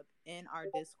fashion hub in our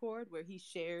Discord where he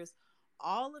shares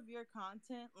all of your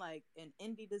content, like in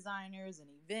indie designers and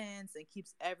events, and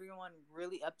keeps everyone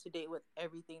really up to date with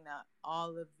everything that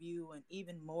all of you and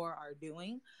even more are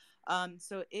doing.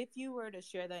 So if you were to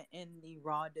share that in the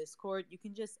Raw Discord, you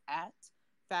can just at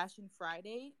Fashion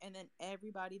Friday, and then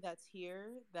everybody that's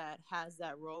here that has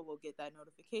that role will get that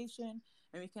notification,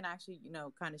 and we can actually,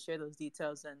 kind of share those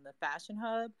details in the Fashion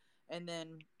Hub, and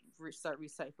then start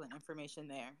recycling information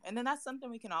there. And then that's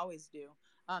something we can always do.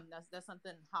 That's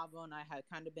something Havo and I had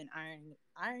kind of been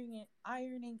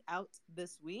ironing out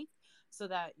this week, so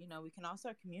that we can all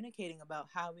start communicating about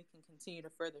how we can continue to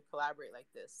further collaborate like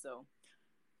this. So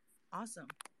awesome!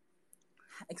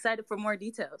 Excited for more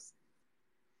details.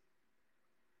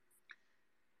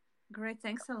 Great,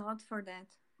 thanks a lot for that.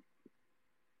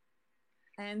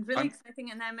 And really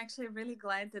exciting, and I'm actually really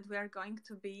glad that we are going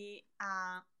to be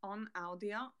on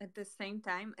audio at the same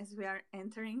time as we are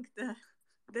entering the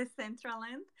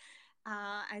Decentraland.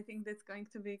 I think that's going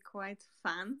to be quite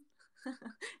fun.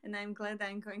 And I'm glad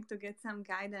I'm going to get some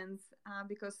guidance,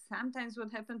 because sometimes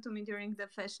what happened to me during the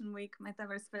Fashion Week,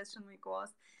 Metaverse Fashion Week,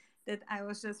 was that I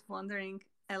was just wandering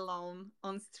alone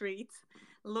on streets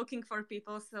looking for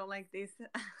people. So like this,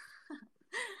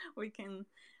 we can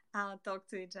talk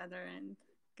to each other and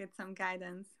get some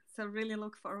guidance. So really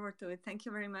look forward to it. Thank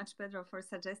you very much, Pedro, for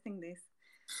suggesting this.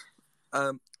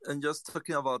 And just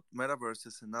talking about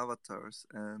metaverses and avatars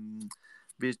and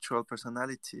virtual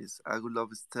personalities, I would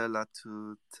love Stella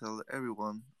to tell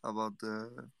everyone about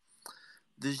the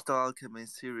Digital Alchemy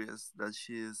series that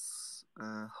she is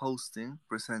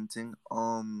presenting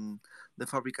on the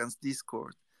Fabricants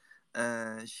Discord.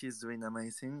 She's doing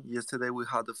amazing. Yesterday we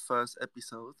had the first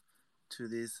episode to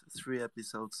this 3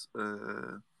 episodes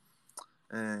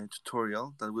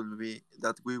tutorial that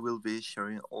we will be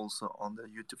sharing also on the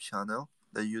YouTube channel,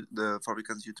 the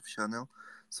Fabricants YouTube channel.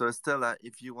 So Stella,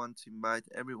 if you want to invite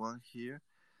everyone here,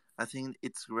 I think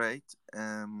it's great.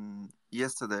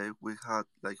 Yesterday we had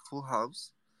like full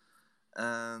house,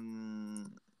 and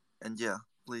yeah,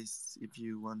 please, if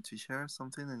you want to share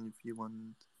something and if you want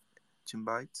to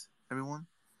invite everyone.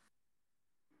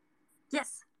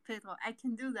 Yes, Pedro, I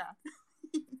can do that.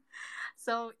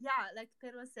 So yeah, like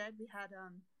Pedro said, we had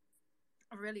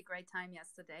a really great time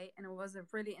yesterday, and it was a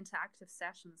really interactive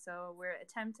session. So we're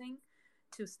attempting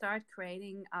to start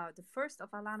creating the first of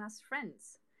Alana's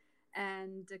friends,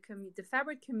 and the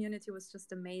fabric community was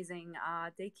just amazing.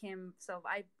 They came, so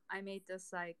I made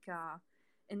this like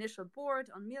initial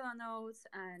board on Milanotes,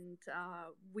 and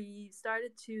we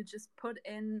started to just put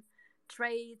in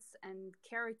traits and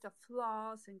character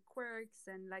flaws and quirks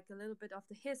and like a little bit of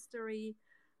the history.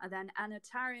 And then Anna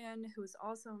Tarian, who's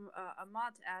also a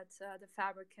mod at the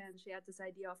Fabricant, she had this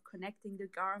idea of connecting the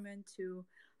garment to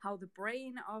how the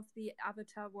brain of the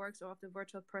avatar works, or of the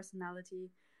virtual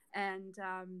personality. And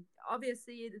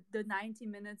obviously, the 90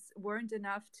 minutes weren't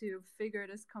enough to figure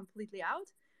this completely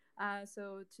out.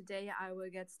 So today I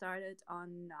will get started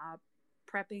on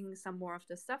prepping some more of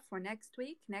the stuff for next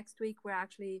week. Next week, we're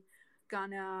actually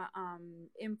gonna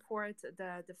import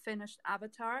the finished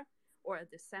avatar, or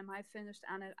the semi-finished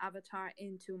avatar,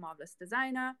 into Marvelous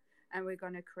Designer, and we're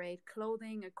going to create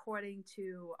clothing according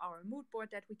to our mood board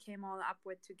that we came all up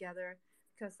with together,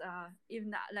 because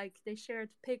even that, like, they shared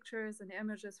pictures and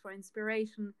images for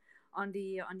inspiration on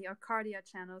the Arcadia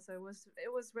channel. So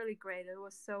it was really great. It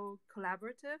was so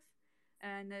collaborative,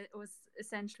 and it was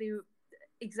essentially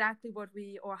exactly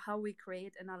how we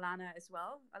create in Alana as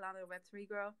well, Alana Web3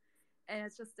 girl. And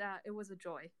it's just it was a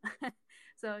joy.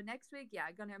 So next week, yeah,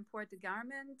 I'm gonna import the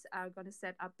garment. I'm gonna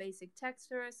set up basic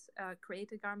textures,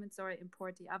 create a garment,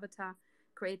 import the avatar,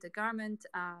 create the garment,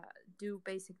 do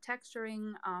basic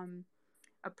texturing.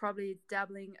 Probably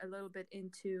dabbling a little bit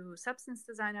into substance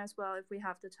design as well if we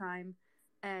have the time.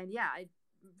 And yeah, I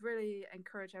really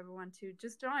encourage everyone to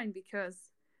just join,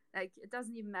 because like it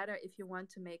doesn't even matter if you want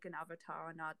to make an avatar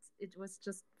or not. It was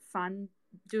just fun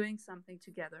doing something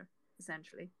together,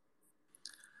 essentially.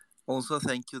 Also,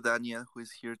 thank you, Daniel, who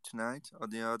is here tonight, on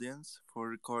the audience, for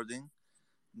recording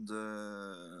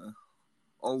the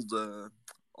all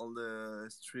the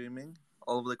streaming,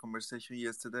 all of the conversation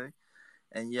yesterday.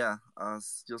 And yeah,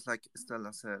 as just like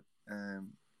Stella said,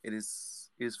 it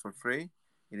is for free.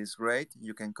 It is great.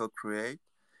 You can co-create,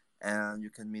 and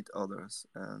you can meet others,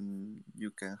 and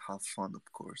you can have fun,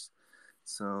 of course.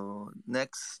 So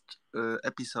next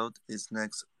episode is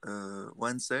next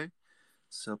Wednesday.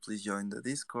 So please join the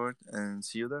Discord and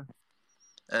see you there.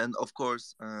 And of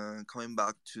course, coming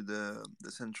back to the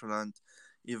Decentraland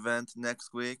event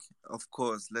next week. Of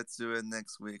course, let's do it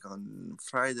next week on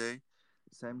Friday,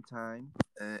 same time,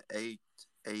 8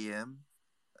 a.m.,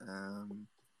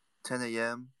 10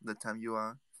 a.m., the time you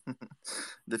are.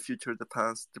 The future, the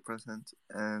past, the present,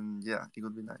 and yeah, it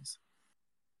would be nice.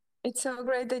 It's so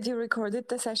great that you recorded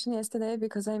the session yesterday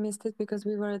because I missed it because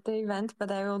we were at the event, but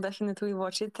I will definitely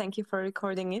watch it. Thank you for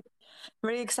recording it.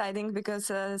 Very exciting because,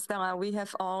 Stella, we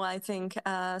have all, I think,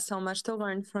 so much to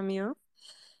learn from you.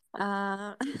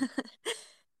 And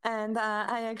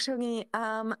I actually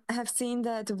have seen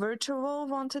that Virtual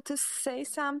wanted to say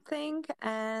something,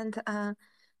 and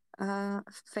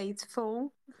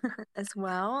Faithful as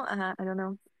well. I don't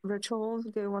know. Virtual,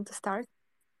 do you want to start?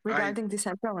 Regarding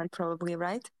Decentraland, probably,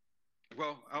 right?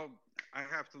 Well, I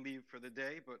have to leave for the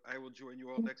day, but I will join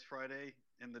you all next Friday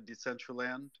in the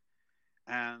Decentraland,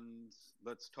 and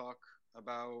let's talk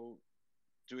about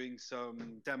doing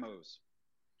some demos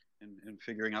and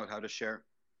figuring out how to share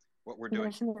what we're doing.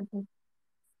 Definitely.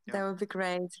 Yeah. That would be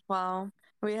great. Wow.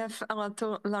 We have a lot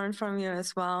to learn from you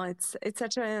as well. It's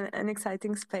such an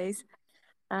exciting space.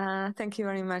 Thank you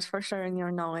very much for sharing your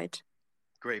knowledge.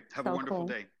 Great. Have a wonderful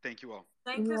day. Thank you all.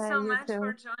 Thank you so much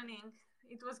for joining.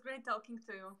 It was great talking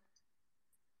to you.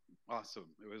 Awesome.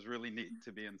 It was really neat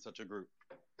to be in such a group.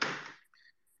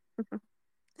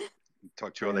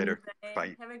 Talk to you all later.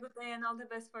 Bye. Have a good day and all the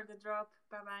best for the drop.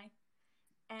 Bye-bye.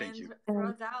 And thank you.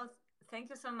 Rodal, thank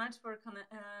you so much for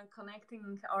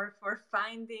connecting or for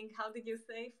finding, how did you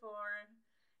say, for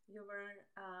you were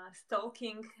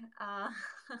stalking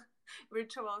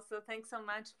Ritual. So thanks so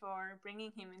much for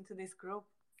bringing him into this group.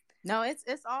 No, it's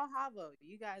all Havo.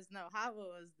 You guys know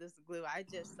Havo is this glue. I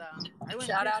went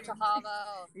shout out to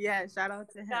Havo. Yeah, shout out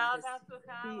to him. Shout out to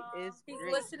Havo. He's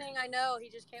listening. I know.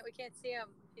 We can't see him.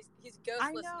 He's ghost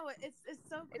I listening. know. It's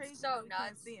so crazy. It's so we nuts.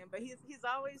 Can't see him, but he's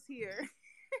always here.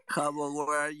 Havo,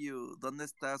 where are you? ¿Dónde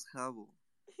estás, Havo?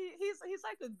 He's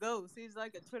like a ghost. He's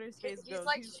like a Twitter space ghost. He's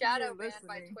like shadow banned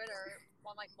by Twitter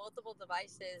on like multiple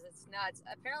devices. It's nuts.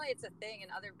 Apparently it's a thing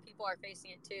and other people are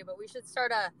facing it too, but we should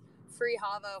start a free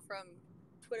Havo from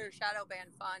Twitter shadow ban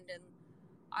fund. And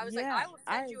I was I will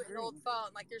send you an old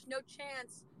phone. Like there's no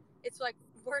chance it's like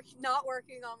not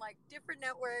working on like different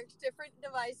networks, different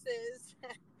devices.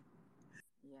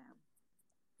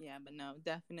 Yeah, but no,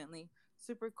 definitely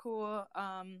super cool.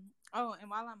 Oh, and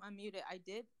while I'm unmuted, I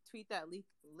did tweet that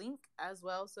link as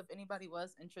well. So if anybody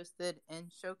was interested in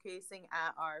showcasing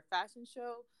at our fashion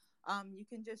show, you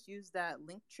can just use that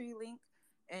Linktree link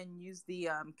and use the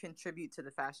contribute to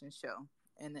the fashion show,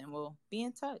 and then we'll be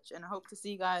in touch. And I hope to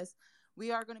see you guys.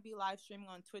 We are going to be live streaming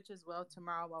on Twitch as well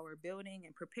tomorrow while we're building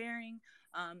and preparing.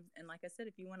 And like I said,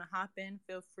 if you want to hop in,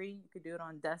 feel free. You could do it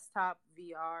on desktop,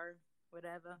 VR,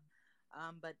 whatever.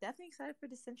 But definitely excited for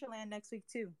Decentraland next week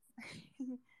too.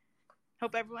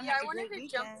 Hope everyone has a great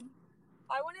weekend.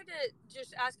 I wanted to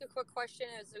just ask a quick question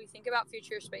as we think about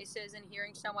future spaces and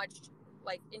hearing so much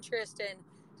like interest in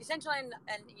Decentraland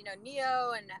and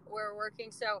Neo and where we're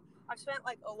working. So I've spent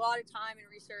like a lot of time in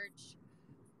research,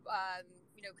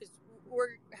 because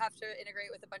we have to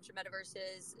integrate with a bunch of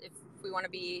metaverses if we want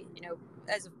to be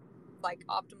as like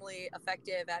optimally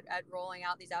effective at rolling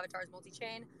out these avatars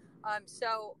multi-chain.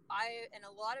 So and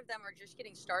a lot of them are just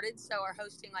getting started, so are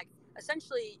hosting like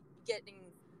essentially getting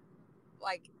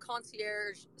like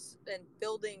concierge and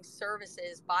building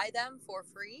services by them for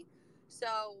free.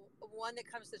 So one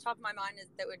that comes to the top of my mind is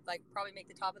that would like probably make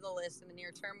the top of the list in the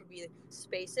near term would be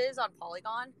Spaces on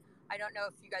Polygon. I don't know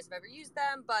if you guys have ever used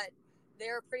them, but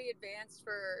they're pretty advanced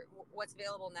for what's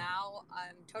available now.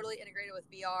 Totally integrated with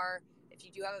VR. If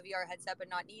you do have a VR headset but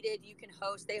not needed, you can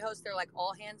they host their like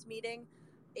all hands meeting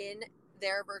in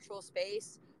their virtual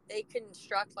space. They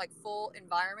construct like full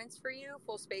environments for you,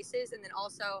 full spaces, and then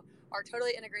also are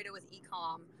totally integrated with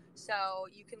e-com. So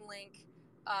you can link,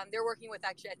 they're working with,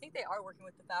 actually, I think they are working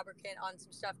with the Fabricant on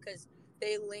some stuff because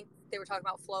they were talking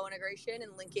about flow integration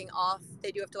and linking off.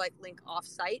 They do have to like link off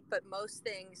site, but most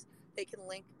things they can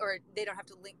link, or they don't have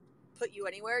to put you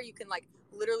anywhere. You can like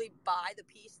literally buy the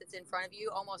piece that's in front of you,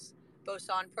 almost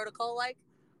Boson protocol like.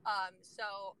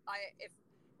 So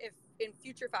if in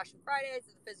future Fashion Fridays,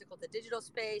 the physical to digital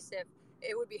space, if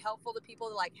it would be helpful to people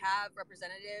to like have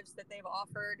representatives that they've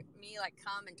offered me like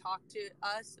come and talk to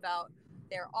us about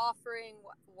their offering,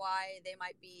 why they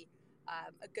might be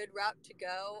a good route to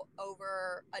go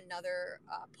over another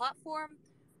platform.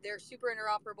 They're super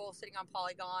interoperable, sitting on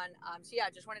Polygon. So yeah,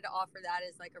 just wanted to offer that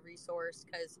as like a resource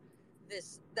because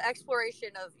the exploration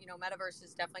of metaverse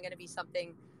is definitely going to be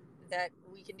something that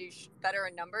we can do better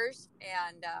in numbers.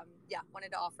 And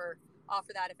wanted to offer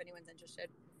that if anyone's interested.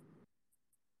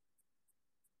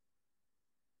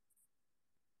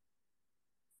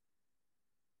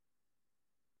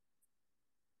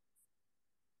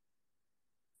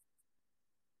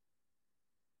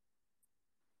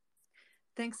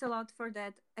 Thanks a lot for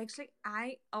that. Actually,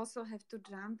 I also have to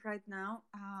jump right now.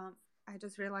 I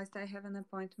just realized I have an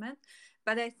appointment,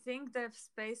 but I think the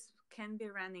space can be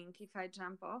running if I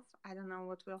jump off. I don't know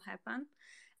what will happen.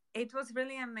 It was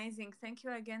really amazing. Thank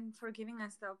you again for giving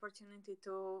us the opportunity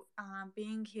to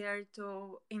being here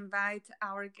to invite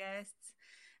our guests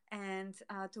and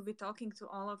to be talking to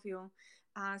all of you.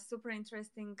 Super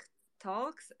interesting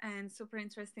talks and super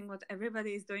interesting what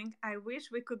everybody is doing. I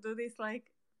wish we could do this like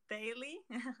daily.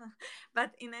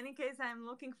 But in any case, I'm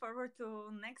looking forward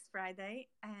to next Friday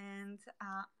and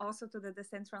also to the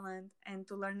Decentraland and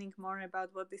to learning more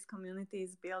about what this community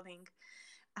is building.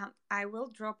 I will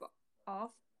drop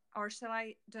off, or shall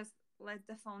I just let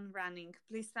the phone running?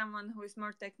 Please, someone who is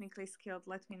more technically skilled,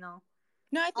 let me know.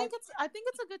 No, I think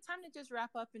it's a good time to just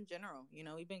wrap up in general.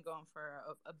 We've been going for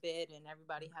a bit, and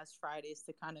everybody has Fridays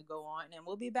to kind of go on, and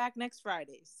we'll be back next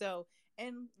Friday. So,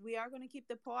 and we are going to keep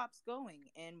the co-ops going.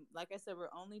 And like I said, we're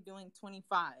only doing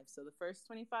 25. So the first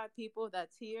 25 people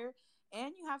that's here,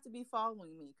 and you have to be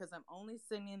following me because I'm only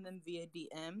sending them via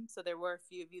DM. So there were a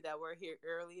few of you that were here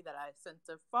early that I sent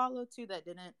a follow to that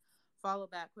didn't follow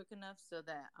back quick enough, so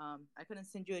that I couldn't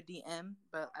send you a DM.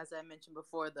 But as I mentioned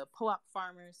before, the co-op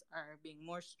farmers are being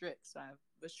more strict. So I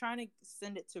was trying to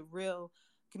send it to real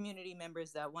community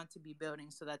members that want to be building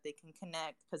so that they can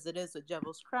connect, because it is a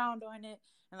Devil's Crown on it.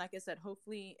 And like I said,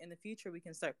 hopefully in the future we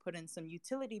can start putting some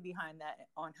utility behind that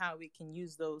on how we can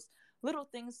use those little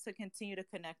things to continue to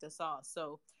connect us all.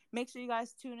 So make sure you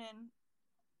guys tune in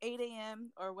 8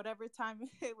 a.m. or whatever time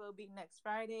it will be next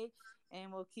Friday,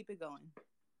 and we'll keep it going.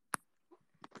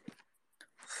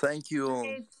 Thank you all.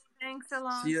 Great. Thanks a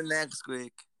lot. See you next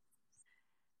week.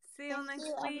 See you next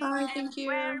week. Bye. Thank you.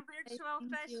 Wear virtual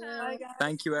fashion. Bye, guys.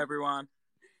 Thank you, everyone.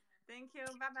 Thank you.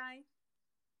 Bye-bye.